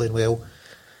 Dykes is playing well.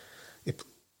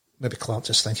 Maybe Clark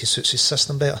just thinks he suits his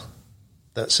system better.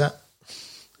 That's it.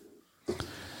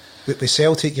 With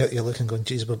Celtic, you're looking going,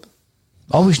 geez, but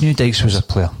always knew Dykes was a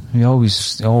player. We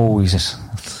always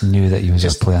knew that he was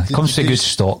a player. It comes from good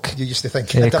stock. You used to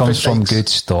think it comes from good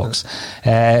stocks.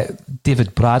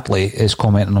 David Bradley is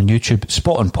commenting on YouTube.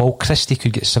 Spot on, Paul. Christie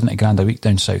could get 70 grand a week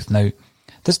down south. Now,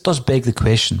 this does beg the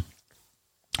question: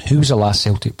 who was the last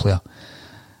Celtic player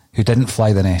who didn't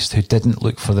fly the nest, who didn't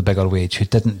look for the bigger wage, who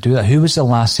didn't do that? Who was the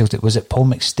last Celtic? Was it Paul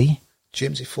McStay?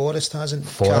 Jamesy Forrest hasn't.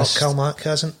 Carl Mack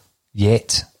hasn't.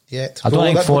 Yet. I don't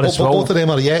think Forrest will. Both of them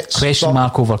are yets. Question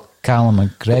mark over Callum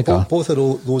McGregor. Both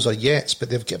of those are yets, but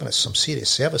they've given us some serious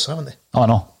service, haven't they? Oh,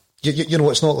 no.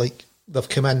 It's not like they've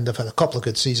come in, they've had a couple of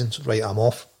good seasons, right, I'm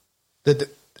off. If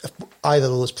either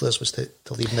of those players was to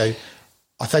leave now,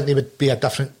 I think they would be a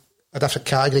different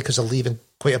category because they're leaving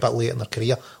quite a bit late in their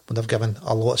career when they've given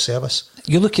a lot of service.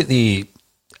 You look at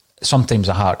sometimes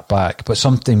I hark back, but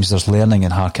sometimes there's learning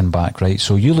and harking back, right?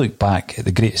 So you look back at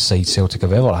the greatest side Celtic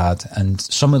have ever had, and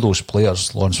some of those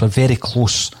players, Lawrence, were very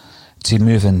close to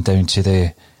moving down to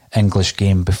the English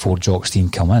game before Jock Stein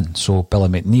came in. So Billy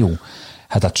McNeil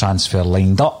had a transfer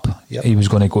lined up. Yep. He was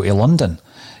going to go to London.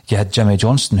 You had Jimmy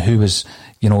Johnston, who was,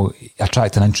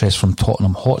 attracting interest from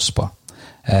Tottenham Hotspur.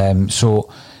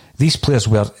 So these players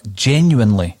were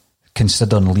genuinely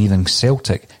considering leaving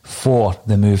Celtic for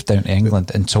the move down to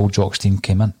England until Jock Stein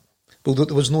came in. Well,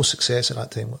 there was no success at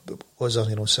that time. Was there?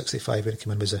 65 when he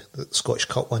came in was the Scottish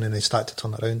Cup one, and they started to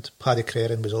turn it around. Paddy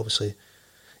Creran was obviously,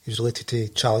 he was related to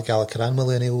Charlie Gallagher and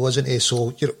Millennial, wasn't he?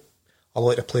 So a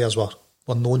lot of the players were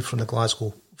known from the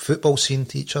Glasgow football scene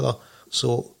to each other.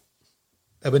 So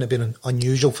it wouldn't have been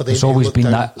unusual for them. There's always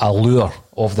been that allure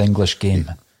of the English game.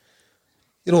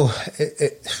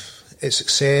 It's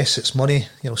success, it's money.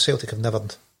 Celtic have never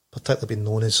particularly been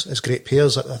known as great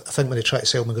players. I think when they tried to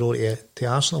sell McGrory to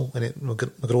Arsenal, when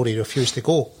McGrory refused to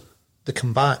go, they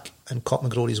come back and cut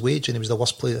McGrory's wage, and he was the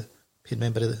worst player paid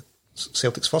member of the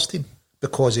Celtic's first team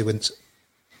because he wouldn't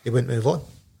move on.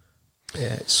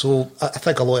 So I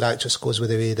think a lot of that just goes with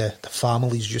the way the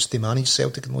families used to manage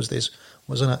Celtic in those days,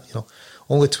 wasn't it?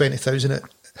 Only 20,000 at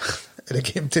a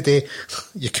game today.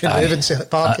 You couldn't live in Celtic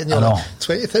Park, and you're like,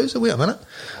 20,000, wait a minute,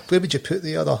 where would you put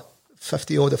the other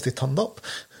 50 odd if they turned up?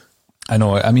 I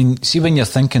know. I mean, see, when you're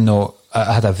thinking though,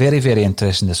 I had a very, very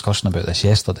interesting discussion about this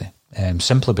yesterday,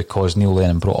 simply because Neil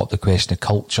Lennon brought up the question of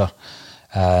culture.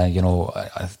 I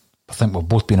think we've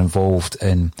both been involved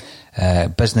in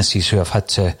businesses who have had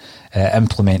to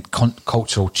implement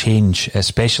cultural change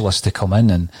specialists to come in,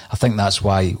 and I think that's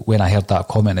why when I heard that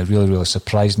comment it really, really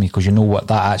surprised me, because you know what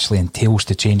that actually entails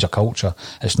to change a culture.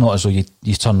 It's not as though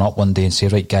you turn up one day and say,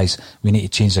 right guys, we need to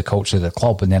change the culture of the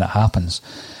club, and then it happens.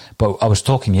 But I was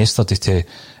talking yesterday to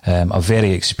a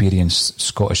very experienced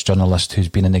Scottish journalist who's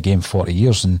been in the game 40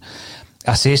 years, and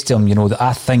I says to him, that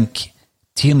I think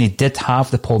Tierney did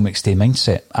have the Paul McStay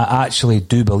mindset. I actually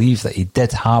do believe that he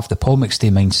did have the Paul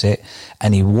McStay mindset,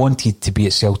 and he wanted to be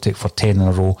at Celtic for 10 in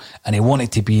a row, and he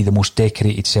wanted to be the most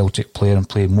decorated Celtic player and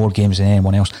play more games than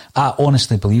anyone else. I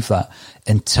honestly believe that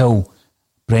until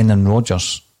Brendan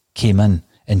Rodgers came in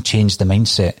and changed the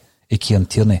mindset of Kieran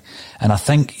Tierney. And I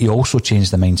think he also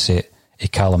changed the mindset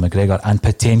of Callum McGregor and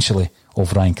potentially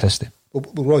of Ryan Christie. Well,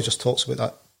 Rodgers talks about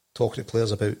that, talking to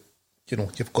players about,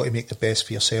 you've got to make the best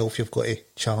for yourself, you've got to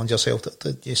challenge yourself.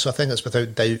 So I think it's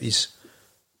without doubt he's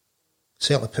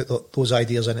certainly put those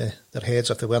ideas into their heads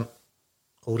if they weren't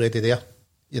already there.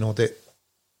 That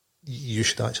you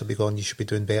should actually be going, you should be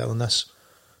doing better than this.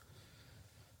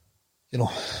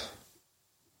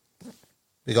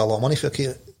 We got a lot of money for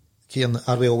Kieran.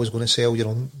 Are we always going to sell?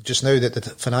 Just now that the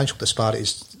financial disparity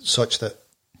is such that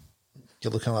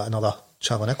you're looking at another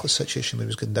Charlie Nicholas situation where he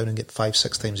was going down and get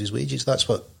 5-6 times his wages. That's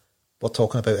what we're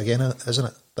talking about again, isn't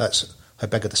it? That's how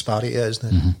big a disparity it is, isn't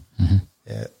it? Mm-hmm. Mm-hmm.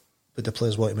 Yeah, but the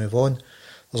players want to move on.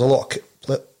 There's a lot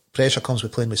of pressure comes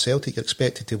with playing with Celtic. You're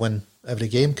expected to win every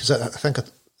game because I think I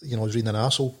was reading an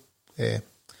Arsenal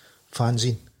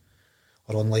fanzine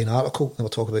or online article. They were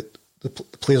talking about the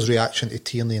players' reaction to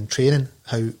Tierney in training,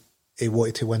 how he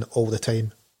wanted to win all the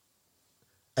time.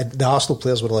 And the Arsenal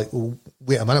players were like, well,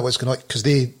 wait a minute, what's going on? Because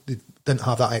they didn't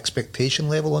have that expectation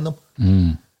level on them.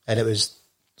 Mm. And it was,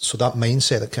 so that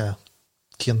mindset that kind of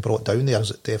Kieran brought down there has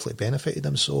definitely benefited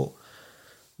them. So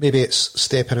maybe it's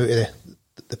stepping out of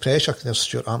the pressure. There's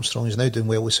Stuart Armstrong, he's now doing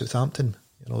well with Southampton.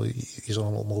 He's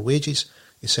on a lot more wages.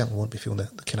 He certainly won't be feeling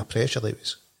the kind of pressure that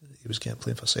he was getting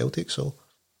playing for Celtic. So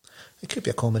it could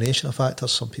be a combination of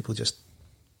factors. Some people just,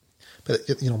 but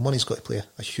money's got to play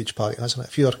a huge part, hasn't it?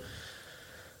 If you're,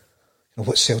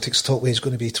 what Celtic's top wage is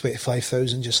going to be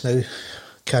 25,000 just now.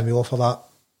 Can we offer that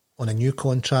on a new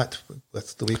contract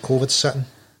with the way COVID's sitting?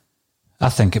 I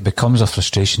think it becomes a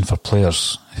frustration for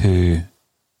players who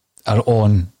are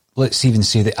on, let's even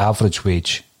say, the average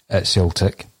wage at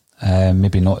Celtic,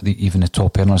 maybe not even the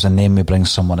top earners, and then we bring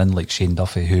someone in like Shane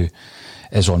Duffy who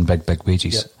is on big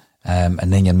wages. Yep.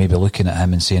 And then you're maybe looking at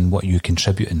him and saying, what are you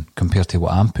contributing compared to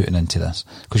what I'm putting into this?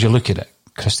 Because you look at it,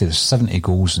 Christie, there's 70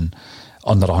 goals and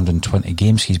under 120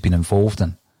 games he's been involved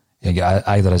in,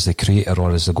 either as the creator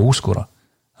or as the goal scorer.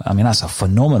 I mean, that's a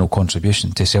phenomenal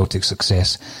contribution to Celtic's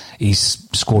success. He's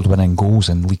scored winning goals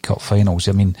in League Cup finals.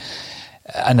 I mean,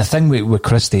 and the thing with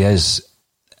Christie is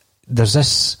there's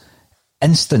this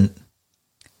instant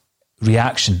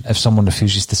reaction if someone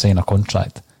refuses to sign a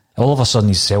contract. All of a sudden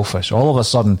he's selfish. All of a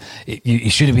sudden he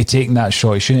shouldn't be taking that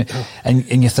shot. He shouldn't.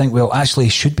 And you think, well, actually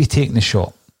he should be taking the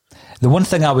shot. The one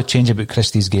thing I would change about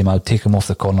Christie's game, I would take him off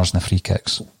the corners and the free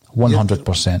kicks.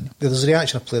 100%. There's a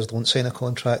reaction of players don't sign a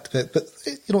contract, but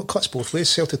it cuts both ways.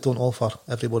 Celtic don't offer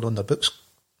everyone on their books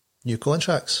new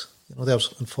contracts.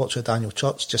 There's unfortunately Daniel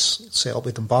Church just set up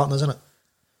with Dumbarton, isn't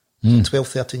it? 12,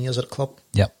 13 years at the club.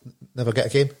 Yep. Never get a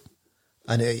game.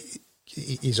 And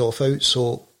he's off out,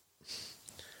 so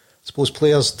I suppose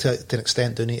players to an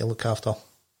extent do need to look after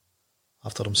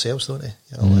themselves, don't they?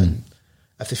 And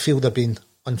if they feel they're being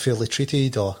unfairly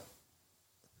treated, or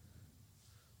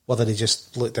whether they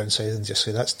just look downside and just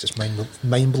say that's just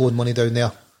mind-blowing money down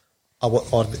there,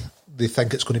 or they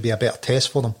think it's going to be a better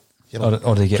test for them,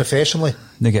 or they get professionally.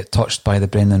 They get touched by the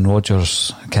Brendan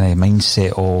Rodgers kind of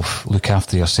mindset of look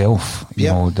after yourself.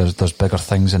 There's bigger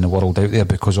things in the world out there,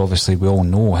 because obviously we all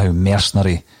know how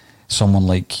mercenary someone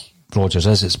like Rodgers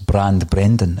is. It's brand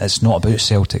Brendan. It's not about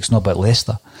Celtic. It's not about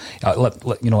Leicester.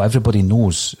 Everybody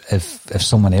knows if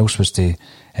someone else was to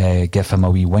give him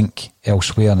a wee wink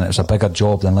elsewhere and it was a bigger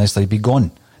job than Leicester, he'd be gone.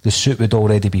 The suit would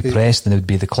already be pressed and it would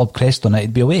be the club crest on it.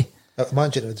 He'd be away.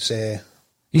 Imagine it was.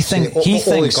 He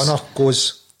thinks Gunner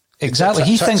goes exactly.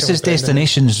 He thinks his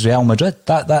destination is Real Madrid.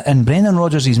 That in Brendan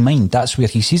Rodgers' mind, that's where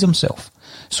he sees himself.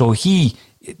 So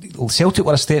Celtic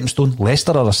were a stepping stone.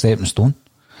 Leicester are a stepping stone.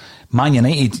 Man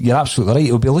United, you're absolutely right.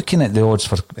 He'll be looking at the odds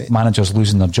for managers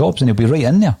losing their jobs, and he'll be right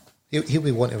in there. He'll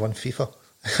be wanting to run FIFA.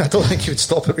 I don't think he would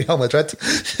stop at Real Madrid.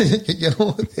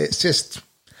 It's just,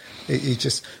 he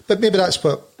just. But maybe that's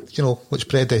what's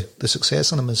bred the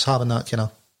success in him, is having that kind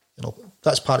of,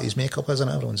 that's part of his makeup, isn't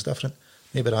it? Everyone's different.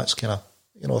 Maybe that's kind of,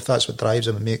 if that's what drives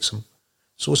him and makes him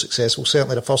so successful.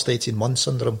 Certainly the first 18 months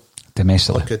under him.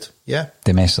 Domestically. Good. Yeah.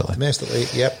 Domestically,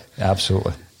 yep.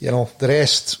 Absolutely. The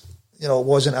rest, it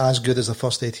wasn't as good as the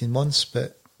first 18 months,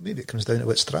 but maybe it comes down to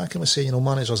what Strachan was saying.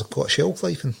 Managers have got a shelf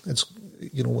life, and it's,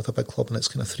 with a big club, and it's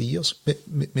kind of 3 years.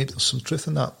 Maybe there's some truth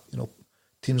in that.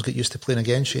 Teams get used to playing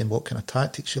against you and what kind of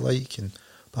tactics you like, and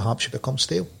perhaps you become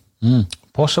stale.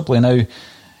 Possibly. Now,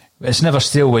 it's never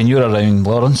stale when you're around,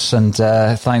 Lawrence, and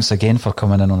thanks again for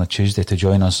coming in on a Tuesday to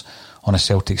join us on a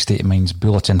Celtic State of Mind's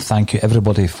Bulletin. Thank you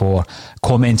everybody for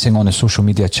commenting on the social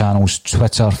media channels,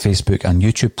 Twitter, Facebook and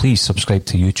YouTube. Please subscribe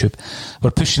to YouTube.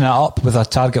 We're pushing it up with a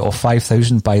target of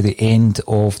 5,000 by the end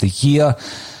of the year.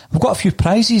 We've got a few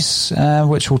prizes,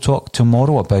 which we'll talk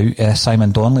tomorrow about.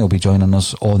 Simon Donnelly will be joining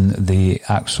us on the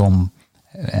Axom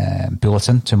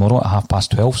Bulletin tomorrow at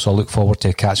 12:30, so I look forward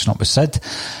to catching up with Sid.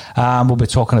 We'll be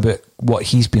talking about what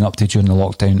he's been up to during the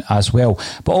lockdown as well.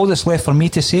 But all that's left for me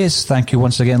to say is thank you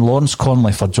once again, Lawrence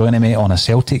Connolly, for joining me on A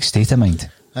Celtic State of Mind.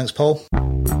 Thanks, Paul.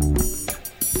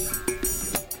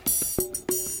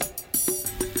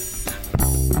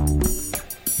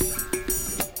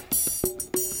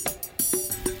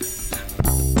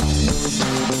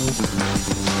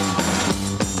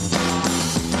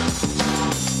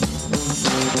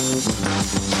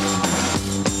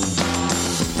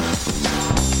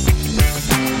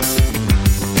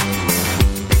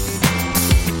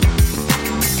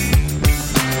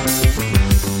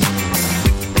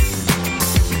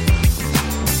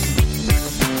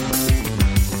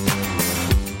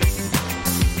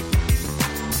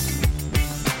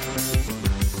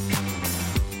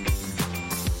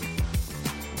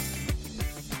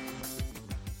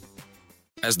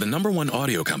 As the #1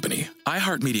 audio company,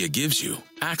 iHeartMedia gives you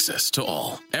access to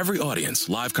all. Every audience,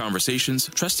 live conversations,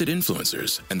 trusted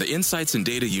influencers, and the insights and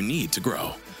data you need to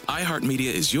grow.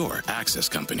 iHeartMedia is your access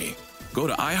company. Go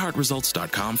to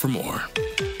iHeartResults.com for more.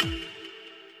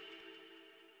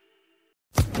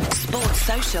 Sports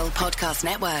Social Podcast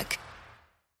Network.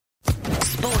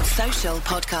 Sports Social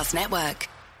Podcast Network.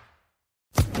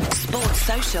 Sports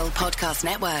Social Podcast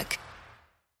Network.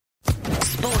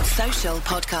 Sports Social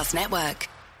Podcast Network.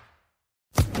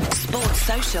 Sports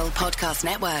Social Podcast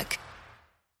Network.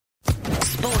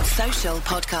 Sports Social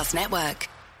Podcast Network.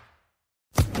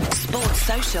 Sports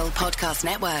Social Podcast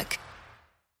Network.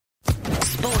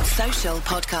 Sports Social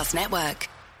Podcast Network.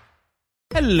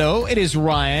 Hello, it is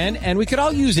Ryan, and we could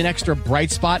all use an extra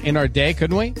bright spot in our day,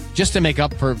 couldn't we? Just to make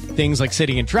up for things like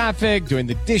sitting in traffic, doing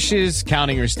the dishes,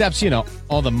 counting your steps,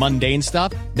 all the mundane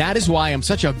stuff. That is why I'm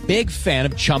such a big fan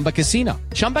of Chumba Casino.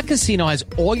 Chumba Casino has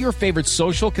all your favorite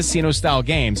social casino-style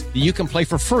games that you can play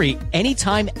for free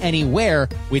anytime, anywhere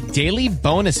with daily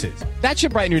bonuses. That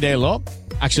should brighten your day a little.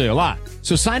 Actually, a lot.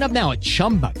 So sign up now at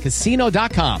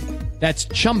ChumbaCasino.com. That's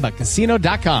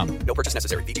ChumbaCasino.com. No purchase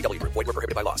necessary. VGW Group. Void where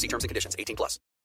prohibited by law. See terms and conditions. 18+.